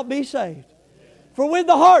 thou shalt be saved. For with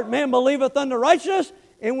the heart man believeth unto righteousness,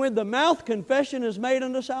 and with the mouth confession is made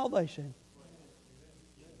unto salvation.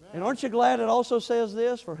 And aren't you glad it also says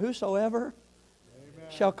this? For whosoever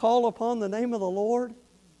shall call upon the name of the Lord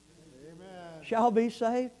shall be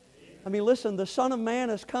saved. I mean, listen, the Son of Man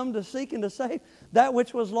has come to seek and to save that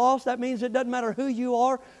which was lost. That means it doesn't matter who you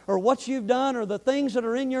are or what you've done or the things that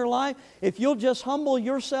are in your life. If you'll just humble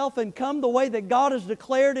yourself and come the way that God has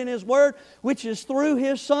declared in His Word, which is through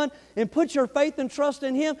His Son, and put your faith and trust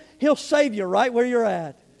in Him, He'll save you right where you're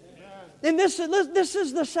at. And this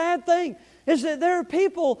is the sad thing, is that there are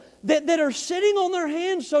people that are sitting on their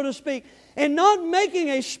hands, so to speak, and not making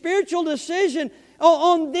a spiritual decision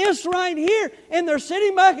on this right here. And they're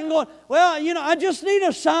sitting back and going, well, I just need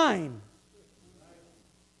a sign.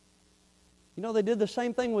 They did the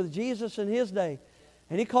same thing with Jesus in His day.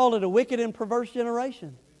 And He called it a wicked and perverse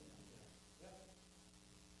generation.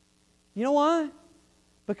 You know why?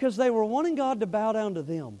 Because they were wanting God to bow down to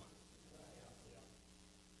them,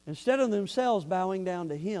 instead of themselves bowing down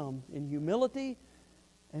to Him in humility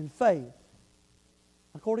and faith,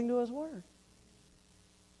 according to His Word.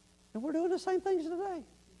 And we're doing the same things today.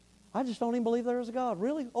 I just don't even believe there is a God.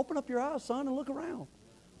 Really? Open up your eyes, son, and look around.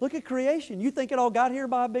 Look at creation. You think it all got here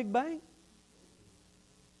by a big bang?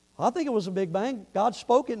 I think it was a big bang. God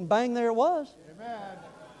spoke it and bang, there it was. Amen.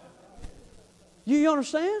 You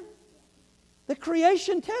understand? The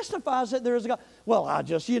creation testifies that there is a God. Well,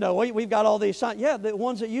 we've got all these signs. Yeah, the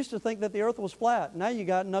ones that used to think that the earth was flat. Now you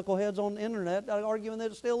got knuckleheads on the internet arguing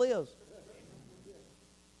that it still is.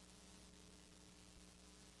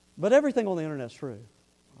 But everything on the internet is true.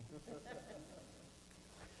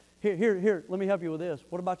 Here, let me help you with this.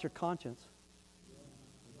 What about your conscience?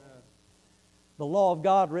 The law of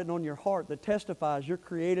God written on your heart that testifies you're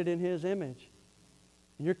created in His image.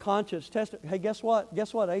 And your conscience testifies. Hey, guess what?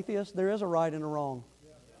 Guess what, atheists? There is a right and a wrong.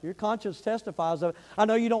 Your conscience testifies of it. I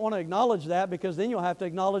know you don't want to acknowledge that, because then you'll have to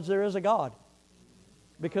acknowledge there is a God.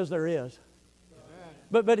 Because there is.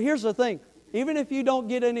 But here's the thing. Even if you don't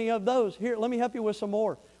get any of those, here, let me help you with some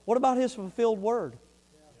more. What about His fulfilled Word?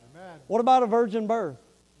 Amen. What about a virgin birth?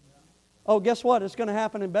 Oh, guess what? It's going to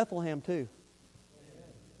happen in Bethlehem too.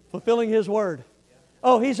 Fulfilling His Word.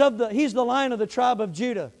 Oh, He's the Lion of the tribe of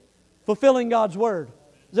Judah. Fulfilling God's Word.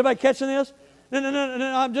 Is everybody catching this?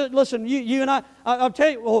 No. Listen, you and I'll tell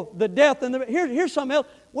you, the death and here's something else.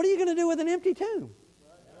 What are you going to do with an empty tomb?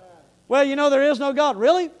 Well, there is no God.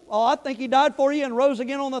 Really? Oh, I think He died for you and rose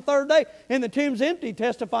again on the third day, and the tomb's empty,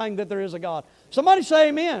 testifying that there is a God. Somebody say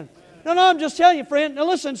amen. No, I'm just telling you, friend. Now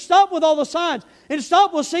listen, stop with all the signs and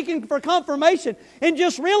stop with seeking for confirmation, and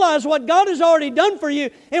just realize what God has already done for you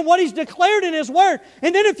and what He's declared in His Word.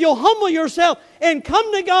 And then if you'll humble yourself and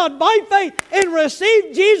come to God by faith and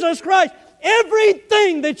receive Jesus Christ,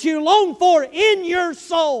 everything that you long for in your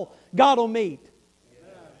soul, God will meet.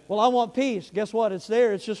 Well, I want peace. Guess what? It's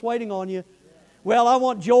there. It's just waiting on you. Well, I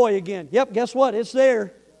want joy again. Yep, guess what? It's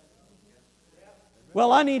there.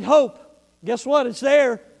 Well, I need hope. Guess what? It's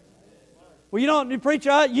there. Well,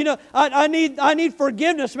 preacher, I need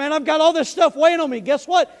forgiveness, man. I've got all this stuff weighing on me. Guess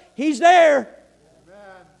what? He's there.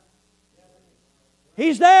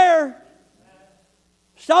 He's there.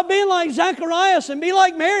 Stop being like Zacharias and be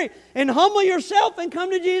like Mary and humble yourself and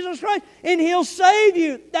come to Jesus Christ, and He'll save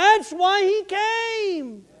you. That's why He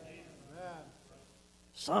came.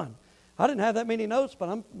 Son, I didn't have that many notes, but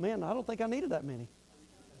I don't think I needed that many.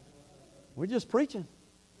 We're just preaching.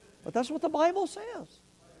 But that's what the Bible says.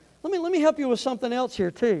 Let me help you with something else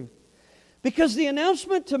here too. Because the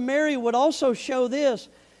announcement to Mary would also show this.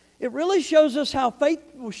 It really shows us how faith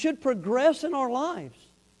should progress in our lives.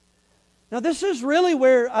 Now this is really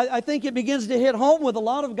where I think it begins to hit home with a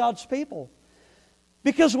lot of God's people.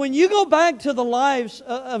 Because when you go back to the lives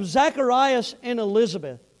of Zacharias and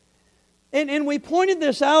Elizabeth, and we pointed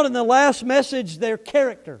this out in the last message, their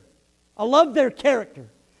character. I love their character.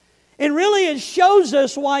 And really it shows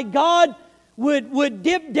us why God would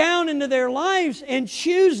dip down into their lives and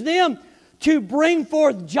choose them to bring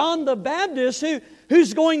forth John the Baptist,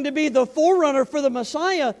 who's going to be the forerunner for the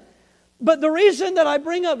Messiah. But the reason that I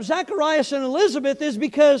bring up Zacharias and Elizabeth is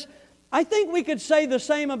because I think we could say the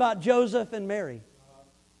same about Joseph and Mary.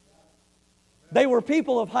 They were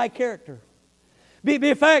people of high character.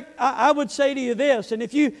 In fact, I would say to you this, and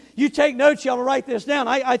if you take notes, you ought to write this down.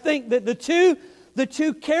 I think that the two the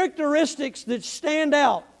two characteristics that stand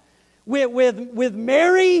out with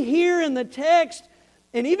Mary here in the text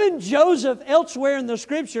and even Joseph elsewhere in the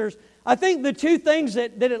Scriptures, I think the two things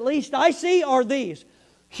that at least I see are these: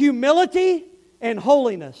 humility and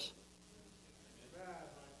holiness.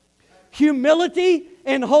 Humility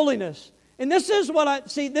and holiness. And this is what I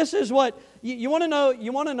see. This is what you want to know.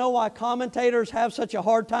 You want to know why commentators have such a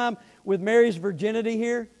hard time with Mary's virginity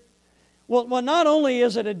here? Well, not only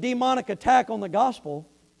is it a demonic attack on the gospel,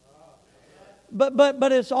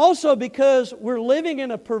 but it's also because we're living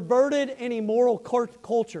in a perverted and immoral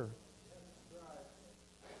culture.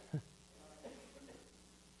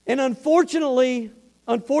 And unfortunately,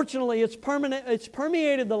 it's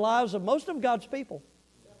permeated the lives of most of God's people.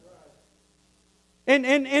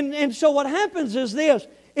 And so what happens is this,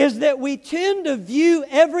 is that we tend to view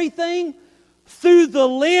everything through the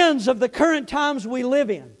lens of the current times we live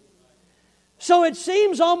in. So it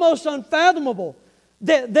seems almost unfathomable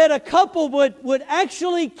that a couple would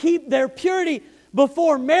actually keep their purity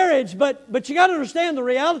before marriage, but you got to understand the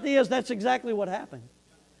reality is that's exactly what happened.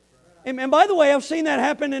 And by the way, I've seen that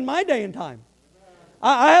happen in my day and time.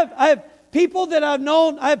 I have people that I've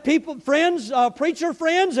known, I have people, friends, preacher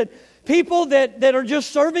friends, and people that are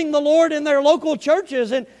just serving the Lord in their local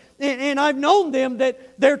churches, and I've known them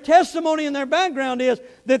that their testimony and their background is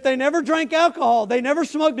that they never drank alcohol, they never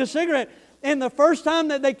smoked a cigarette, and the first time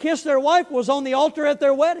that they kissed their wife was on the altar at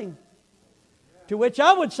their wedding. To which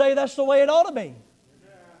I would say that's the way it ought to be.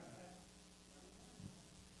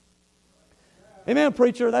 Amen,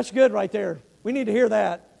 preacher, that's good right there. We need to hear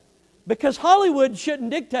that. Because Hollywood shouldn't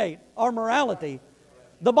dictate our morality.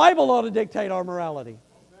 The Bible ought to dictate our morality.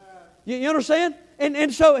 You understand?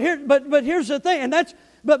 And so here, but here's the thing, and that's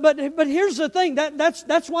but here's the thing,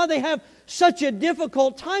 that's why they have such a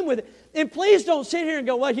difficult time with it. And please don't sit here and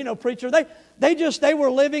go, well, you know, preacher, they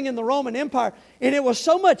were living in the Roman Empire, and it was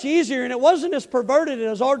so much easier, and it wasn't as perverted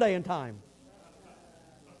as our day and time.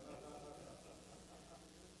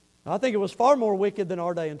 I think it was far more wicked than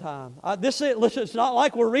our day and time. Listen, it's not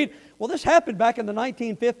like we're reading, well, this happened back in the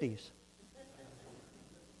 1950s.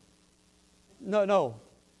 No,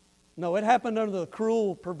 it happened under the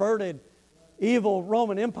cruel, perverted, evil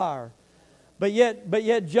Roman Empire. But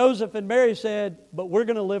yet Joseph and Mary said, but we're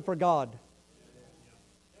going to live for God.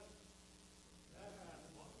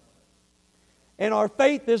 And our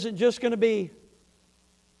faith isn't just going to be,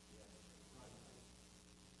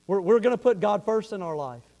 we're going to put God first in our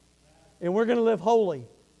life. And we're going to live holy.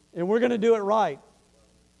 And we're going to do it right.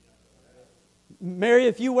 Mary,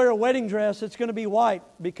 if you wear a wedding dress, it's going to be white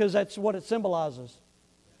because that's what it symbolizes.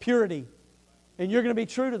 Purity. And you're going to be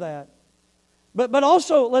true to that. But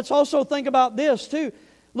also, let's also think about this too.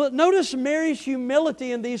 Look, notice Mary's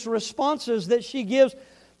humility in these responses that she gives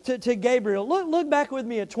to Gabriel. Look back with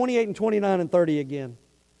me at 28 and 29 and 30 again.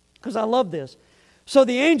 Because I love this. So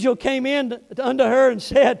the angel came in unto her and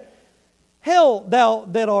said, Hail, thou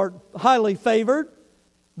that art highly favored,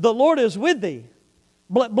 the Lord is with thee.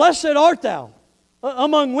 Blessed art thou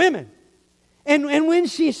among women. And when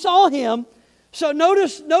she saw him, so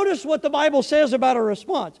notice what the Bible says about her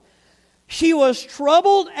response. She was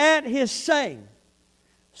troubled at his saying.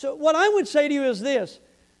 So what I would say to you is this.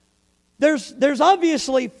 There's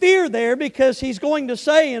obviously fear there because he's going to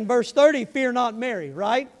say in verse 30, fear not Mary,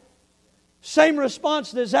 right? Same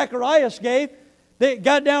response that Zacharias gave. They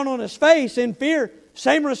got down on his face in fear.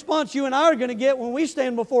 Same response you and I are going to get when we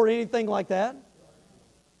stand before anything like that.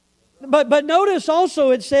 But notice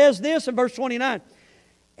also it says this in verse 29.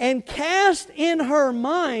 And cast in her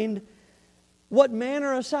mind what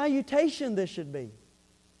manner of salutation this should be.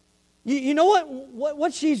 You know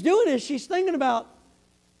what she's doing is she's thinking about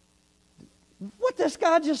what this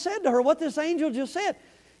guy just said to her, what this angel just said.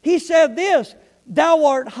 He said this, thou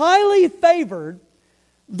art highly favored,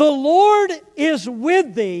 the Lord is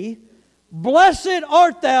with thee, blessed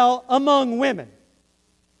art thou among women.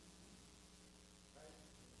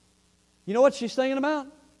 You know what she's thinking about?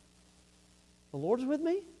 The Lord's with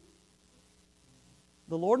me?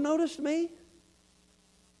 The Lord noticed me?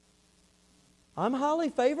 I'm highly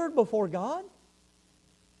favored before God?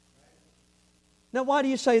 Now, why do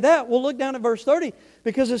you say that? Well, look down at verse 30.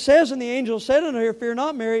 Because it says, and the angel said unto her, fear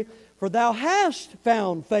not, Mary, for thou hast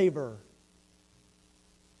found favor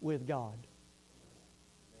with God.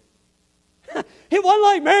 It wasn't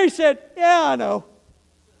like Mary said, yeah, I know.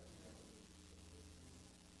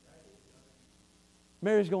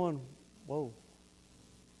 Mary's going, whoa,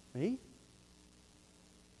 me?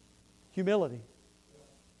 Humility.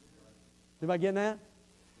 Anybody getting that?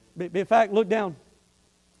 In fact, look down.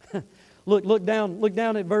 Look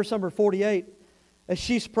down at verse number 48 as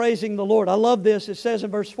she's praising the Lord. I love this. It says in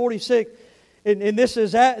verse 46, And this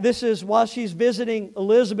is while she's visiting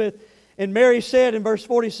Elizabeth. And Mary said in verse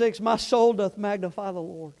 46, "My soul doth magnify the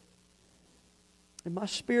Lord, and my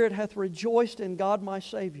spirit hath rejoiced in God my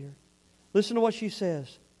Savior." Listen to what she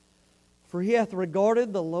says. "For He hath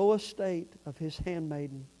regarded the low estate of His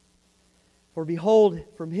handmaiden. For behold,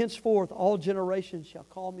 from henceforth all generations shall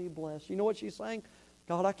call me blessed." You know what she's saying?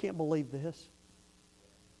 God, I can't believe this.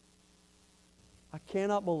 I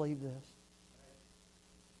cannot believe this.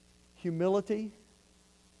 Humility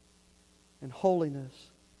and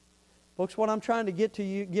holiness. Folks, what I'm trying to get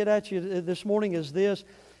at you this morning is this,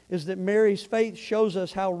 is that Mary's faith shows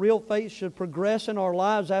us how real faith should progress in our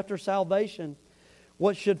lives after salvation.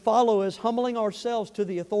 What should follow is humbling ourselves to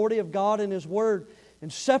the authority of God and His Word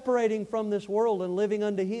and separating from this world and living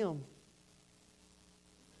unto Him.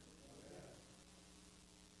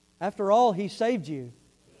 After all, He saved you.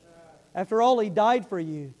 After all, He died for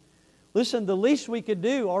you. Listen, the least we could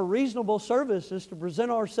do, our reasonable service, is to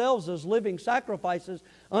present ourselves as living sacrifices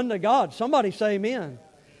unto God. Somebody say amen.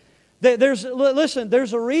 There's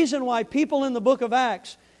a reason why people in the book of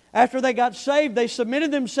Acts, after they got saved, they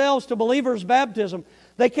submitted themselves to believers' baptism.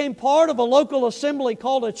 They became part of a local assembly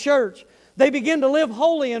called a church. They began to live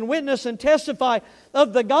holy and witness and testify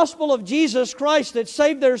of the gospel of Jesus Christ that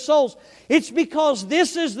saved their souls. It's because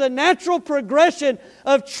this is the natural progression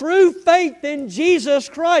of true faith in Jesus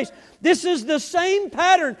Christ. This is the same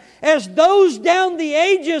pattern as those down the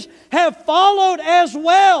ages have followed as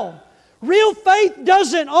well. Real faith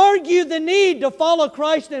doesn't argue the need to follow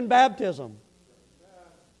Christ in baptism.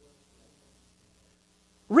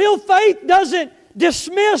 Real faith doesn't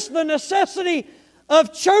dismiss the necessity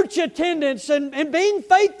of church attendance and being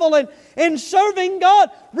faithful and serving God.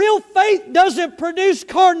 Real faith doesn't produce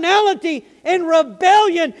carnality and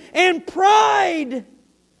rebellion and pride.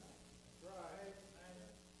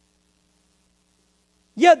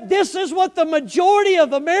 Yet this is what the majority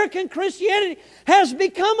of American Christianity has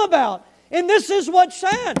become about. And this is what's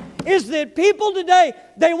sad, is that people today,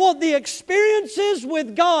 they want the experiences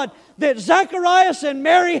with God that Zacharias and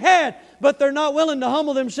Mary had, but they're not willing to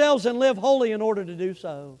humble themselves and live holy in order to do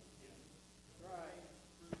so.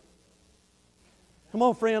 Come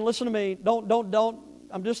on, friend, listen to me.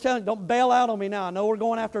 I'm just telling you, don't bail out on me now. I know we're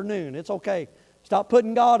going after noon. It's okay. Stop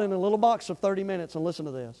putting God in a little box of 30 minutes and listen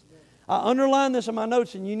to this. I underline this in my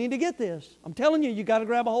notes, and you need to get this. I'm telling you, you got to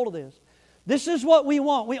grab a hold of this. This is what we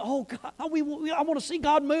want. I want to see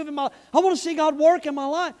God move in my life. I want to see God work in my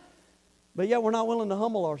life. But yet we're not willing to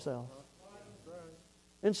humble ourselves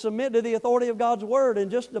and submit to the authority of God's Word and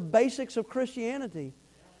just the basics of Christianity.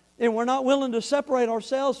 And we're not willing to separate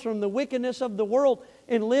ourselves from the wickedness of the world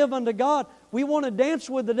and live unto God. We want to dance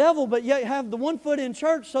with the devil, but yet have the one foot in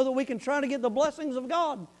church so that we can try to get the blessings of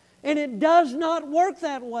God. And it does not work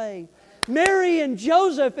that way. Mary and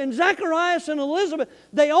Joseph and Zacharias and Elizabeth,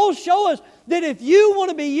 they all show us that if you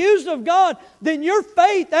want to be used of God, then your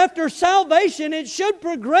faith after salvation, it should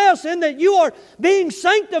progress in that you are being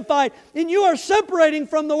sanctified and you are separating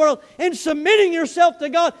from the world and submitting yourself to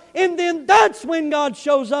God. And then that's when God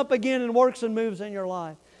shows up again and works and moves in your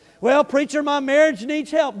life. Well, preacher, my marriage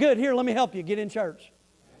needs help. Good, here, let me help you. Get in church.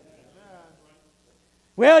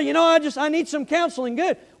 Well, you know, I need some counseling.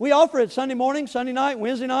 Good. We offer it Sunday morning, Sunday night,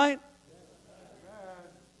 Wednesday night.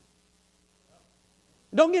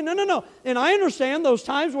 No. And I understand those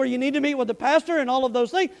times where you need to meet with the pastor and all of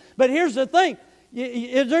those things. But here's the thing.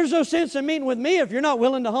 There's no sense in meeting with me if you're not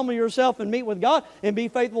willing to humble yourself and meet with God and be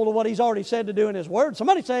faithful to what He's already said to do in His Word.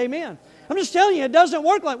 Somebody say amen. I'm just telling you, it doesn't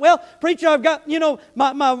work like, well, preacher, I've got,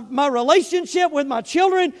 my relationship with my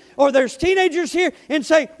children, or there's teenagers here and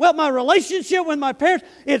say, well, my relationship with my parents,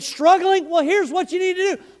 it's struggling. Well, here's what you need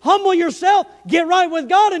to do. Humble yourself, get right with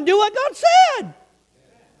God, and do what God said.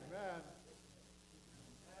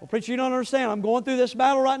 Well, preacher, you don't understand. I'm going through this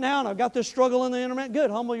battle right now, and I've got this struggle in the internet.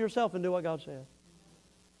 Good, humble yourself and do what God says.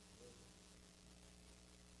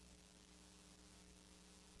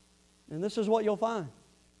 And this is what you'll find.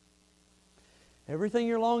 Everything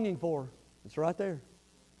you're longing for, it's right there.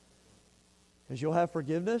 Because you'll have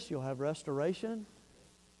forgiveness, you'll have restoration,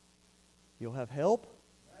 you'll have help.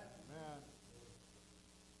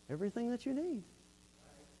 Everything that you need.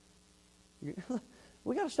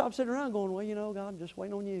 We got to stop sitting around going, well, God, I'm just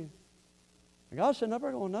waiting on you. And God's sitting up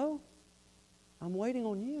there going, no, I'm waiting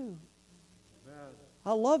on you.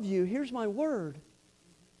 I love you. Here's my word.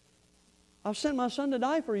 I've sent my Son to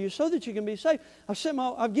die for you so that you can be saved.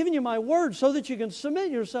 I've given you my word so that you can submit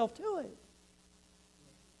yourself to it.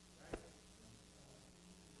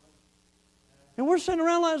 And we're sitting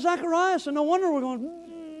around like Zacharias, and no wonder we're going,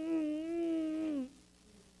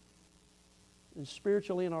 And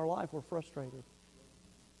spiritually in our life, we're frustrated.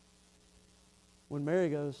 when Mary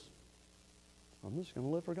goes, I'm just going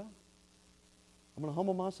to live for God. I'm going to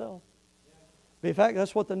humble myself. In fact,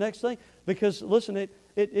 that's what the next thing, because listen,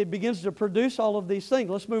 it begins to produce all of these things.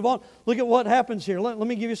 Let's move on. Look at what happens here. Let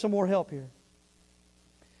me give you some more help here.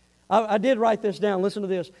 I did write this down. Listen to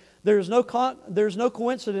this. There's no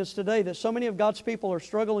coincidence today that so many of God's people are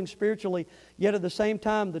struggling spiritually, yet at the same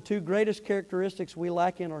time, the two greatest characteristics we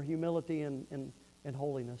lack in are humility and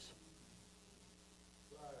holiness.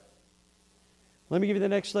 Let me give you the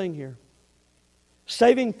next thing here.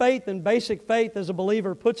 Saving faith and basic faith as a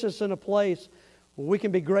believer puts us in a place where we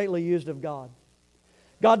can be greatly used of God.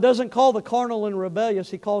 God doesn't call the carnal and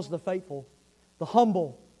rebellious. He calls the faithful, the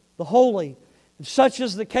humble, the holy. And such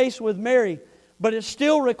is the case with Mary. But it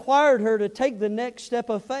still required her to take the next step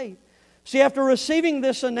of faith. See, after receiving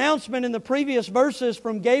this announcement in the previous verses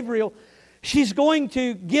from Gabriel, she's going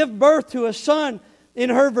to give birth to a son in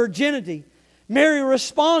her virginity. Mary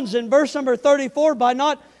responds in verse number 34 by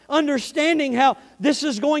not understanding how this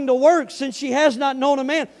is going to work since she has not known a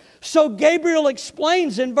man. So Gabriel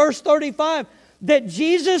explains in verse 35 that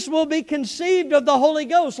Jesus will be conceived of the Holy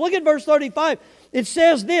Ghost. Look at verse 35. It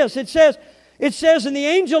says this. It says, and the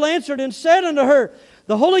angel answered and said unto her,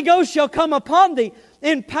 the Holy Ghost shall come upon thee,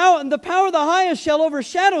 and the power of the highest shall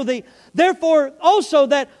overshadow thee. Therefore also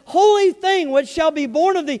that holy thing which shall be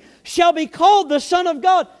born of thee shall be called the Son of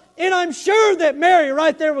God. And I'm sure that Mary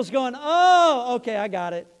right there was going, oh, okay, I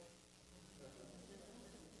got it.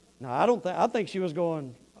 No, I think she was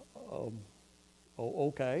going,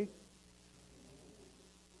 okay.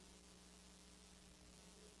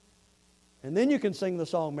 And then you can sing the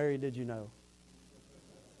song, Mary, Did You Know?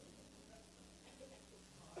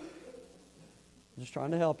 Just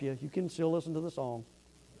trying to help you. You can still listen to the song.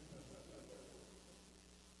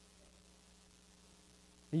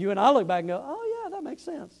 And you and I look back and go, oh yeah, that makes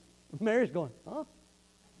sense. Mary's going, huh?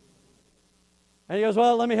 And he goes,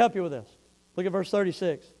 well, let me help you with this. Look at verse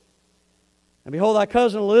 36. And behold, thy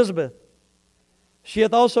cousin Elizabeth, she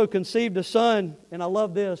hath also conceived a son, and I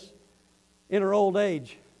love this, in her old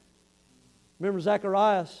age. Remember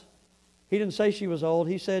Zacharias? He didn't say she was old.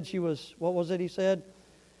 He said she was, what was it he said?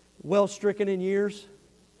 Well stricken in years.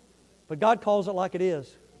 But God calls it like it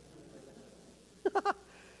is.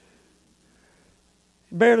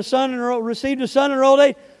 Received a son in her old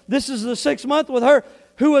age. This is the 6th month with her,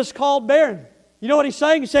 who was called barren. You know what he's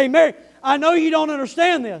saying? He's saying, Mary, I know you don't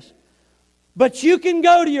understand this, but you can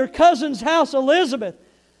go to your cousin's house, Elizabeth,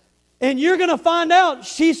 and you're going to find out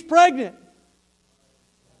she's pregnant.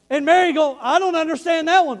 And Mary go, I don't understand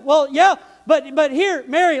that one. Well, yeah, but here,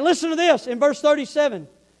 Mary, listen to this in verse 37.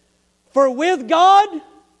 For with God,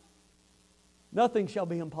 nothing shall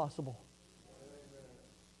be impossible.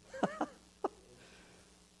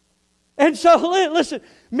 And so, listen,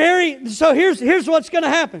 Mary, so here's what's going to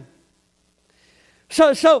happen.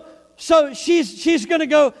 So she's going to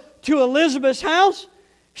go to Elizabeth's house.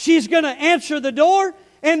 She's going to answer the door.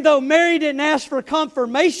 And though Mary didn't ask for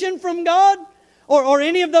confirmation from God or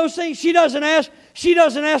any of those things, she doesn't ask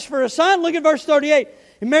for a sign. Look at verse 38.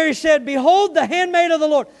 And Mary said, Behold, the handmaid of the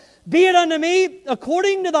Lord. Be it unto me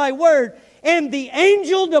according to thy word. And the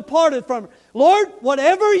angel departed from her. Lord,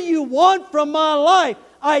 whatever you want from my life,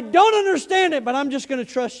 I don't understand it, but I'm just going to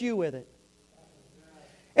trust you with it.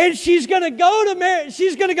 And she's going to go to Mary.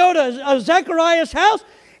 She's going to go to Zechariah's house.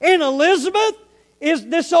 And Elizabeth is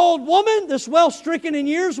this old woman, this well-stricken in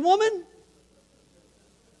years woman.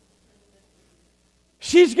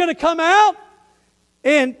 She's going to come out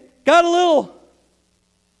and got a little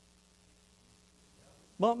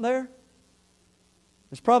bump there.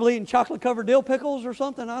 It's probably eating chocolate-covered dill pickles or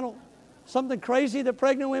something. Something crazy that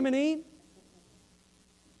pregnant women eat.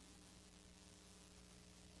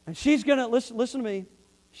 And she's going to, listen to me,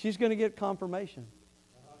 she's going to get confirmation.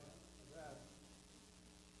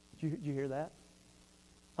 Did you hear that?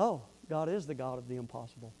 Oh, God is the God of the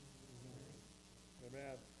impossible.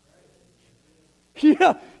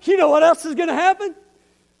 Yeah, you know what else is going to happen?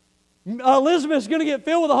 Elizabeth's going to get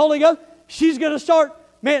filled with the Holy Ghost. She's going to start,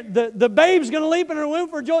 the babe's going to leap in her womb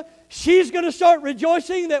for joy. She's going to start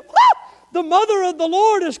rejoicing that, the mother of the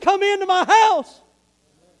Lord has come into my house.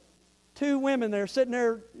 2 women there sitting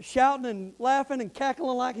there shouting and laughing and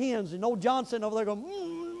cackling like hens. And old John sitting over there going,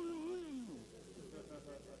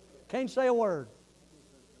 Can't say a word.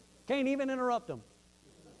 Can't even interrupt them.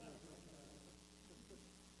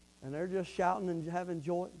 And they're just shouting and having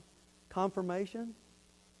joy. Confirmation.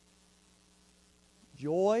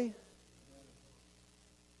 Joy.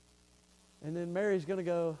 And then Mary's going to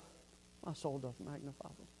go, my soul doth magnify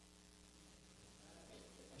them.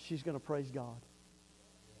 She's going to praise God.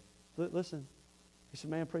 Listen, he said,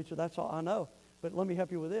 man, preacher, that's all I know. But let me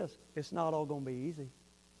help you with this. It's not all going to be easy.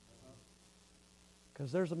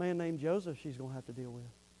 Because there's a man named Joseph she's going to have to deal with.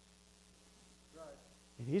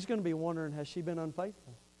 And he's going to be wondering, has she been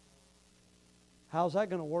unfaithful? How's that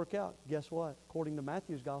going to work out? Guess what? According to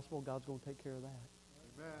Matthew's gospel, God's going to take care of that.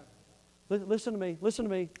 Amen. Listen to me. Listen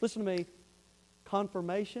to me. Listen to me.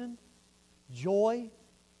 Confirmation, joy.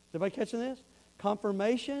 Is everybody catching this?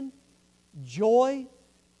 Confirmation, joy,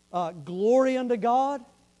 glory unto God,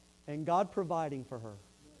 and God providing for her.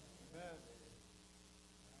 Amen.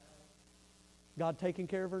 God taking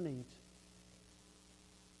care of her needs.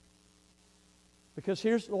 Because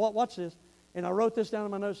here's, watch this, and I wrote this down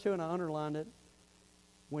in my notes too, and I underlined it.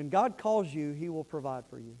 When God calls you, He will provide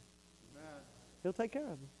for you. Amen. He'll take care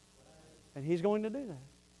of you. And He's going to do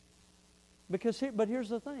that. But here's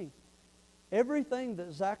the thing. Everything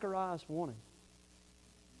that Zacharias wanted,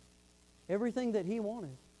 everything that he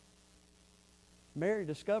wanted, Mary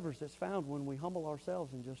discovers it's found when we humble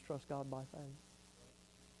ourselves and just trust God by faith.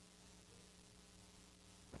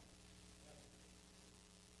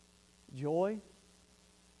 Joy,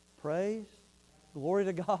 praise, glory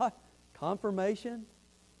to God, confirmation,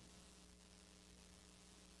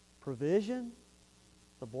 provision,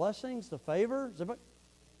 the blessings, the favor.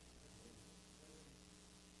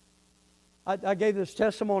 I gave this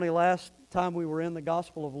testimony last time we were in the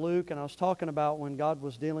Gospel of Luke, and I was talking about when God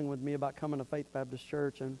was dealing with me about coming to Faith Baptist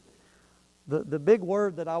Church, and the big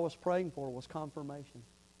word that I was praying for was confirmation.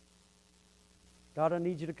 God, I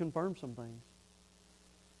need you to confirm some things.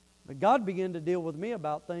 But God began to deal with me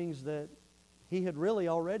about things that He had really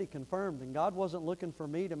already confirmed, and God wasn't looking for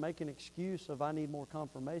me to make an excuse of I need more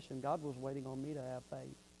confirmation. God was waiting on me to have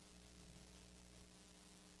faith.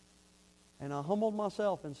 And I humbled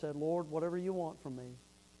myself and said, Lord, whatever you want from me,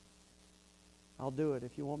 I'll do it.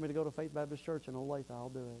 If you want me to go to Faith Baptist Church in Olathe, I'll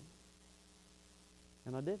do it.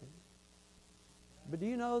 And I did it. But do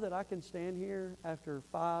you know that I can stand here after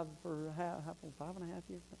 5 and a half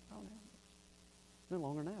years? It's been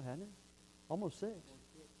longer than that, hasn't it? Almost 6.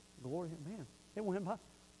 Glory, man, it went by.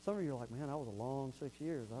 Some of you are like, man, that was a long 6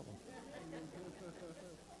 years. That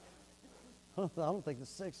was. I don't think the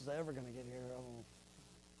 6 is ever going to get here.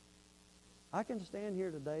 I can stand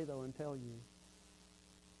here today, though, and tell you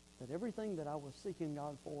that everything that I was seeking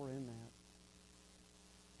God for in that,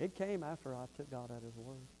 it came after I took God at His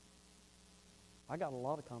word. I got a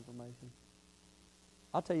lot of confirmation.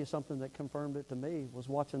 I'll tell you something that confirmed it to me was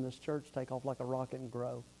watching this church take off like a rocket and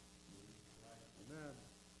grow. Amen.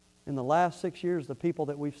 In the last 6 years, the people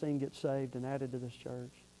that we've seen get saved and added to this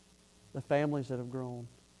church, the families that have grown.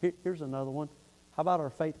 Here's another one. How about our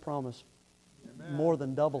faith promise? Amen. More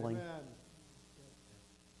than doubling. Amen.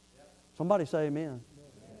 Somebody say amen.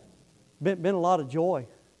 Been a lot of joy.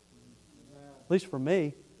 At least for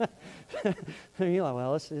me. You're like,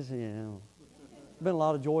 well, been a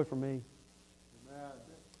lot of joy for me.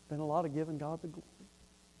 Been a lot of giving God the glory.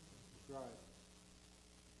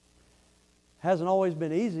 Hasn't always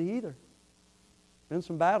been easy either. Been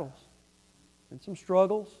some battles. Been some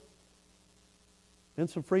struggles. Been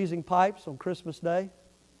some freezing pipes on Christmas Day.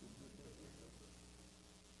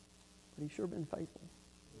 But He's sure been faithful.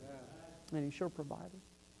 And He sure provided.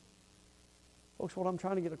 Folks, what I'm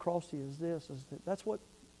trying to get across to you is this, is that that's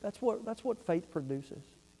what faith produces.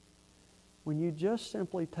 When you just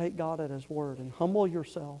simply take God at His word and humble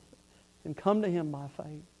yourself and come to Him by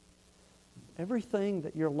faith, everything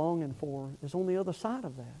that you're longing for is on the other side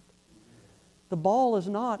of that. The ball is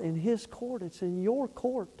not in His court, it's in your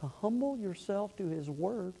court to humble yourself to His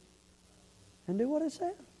word and do what it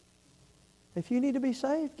says. If you need to be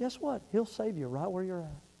saved, guess what? He'll save you right where you're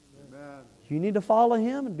at. Amen. You need to follow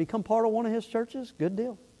Him and become part of one of His churches? Good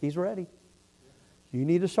deal. He's ready. You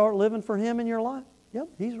need to start living for Him in your life? Yep,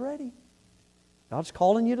 He's ready. God's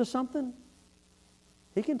calling you to something?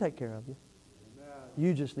 He can take care of you. Amen.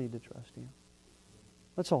 You just need to trust Him.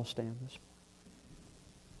 Let's all stand this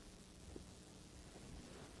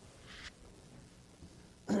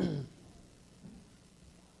morning.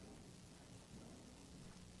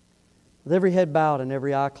 With every head bowed and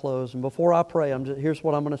every eye closed, and before I pray, here's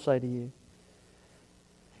what I'm going to say to you.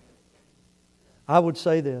 I would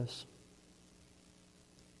say this,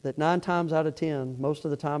 that 9 times out of 10, most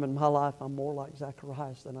of the time in my life, I'm more like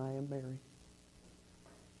Zacharias than I am Mary.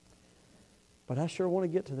 But I sure want to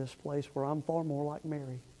get to this place where I'm far more like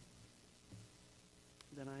Mary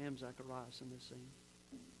than I am Zacharias in this scene.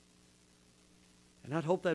 And I'd hope that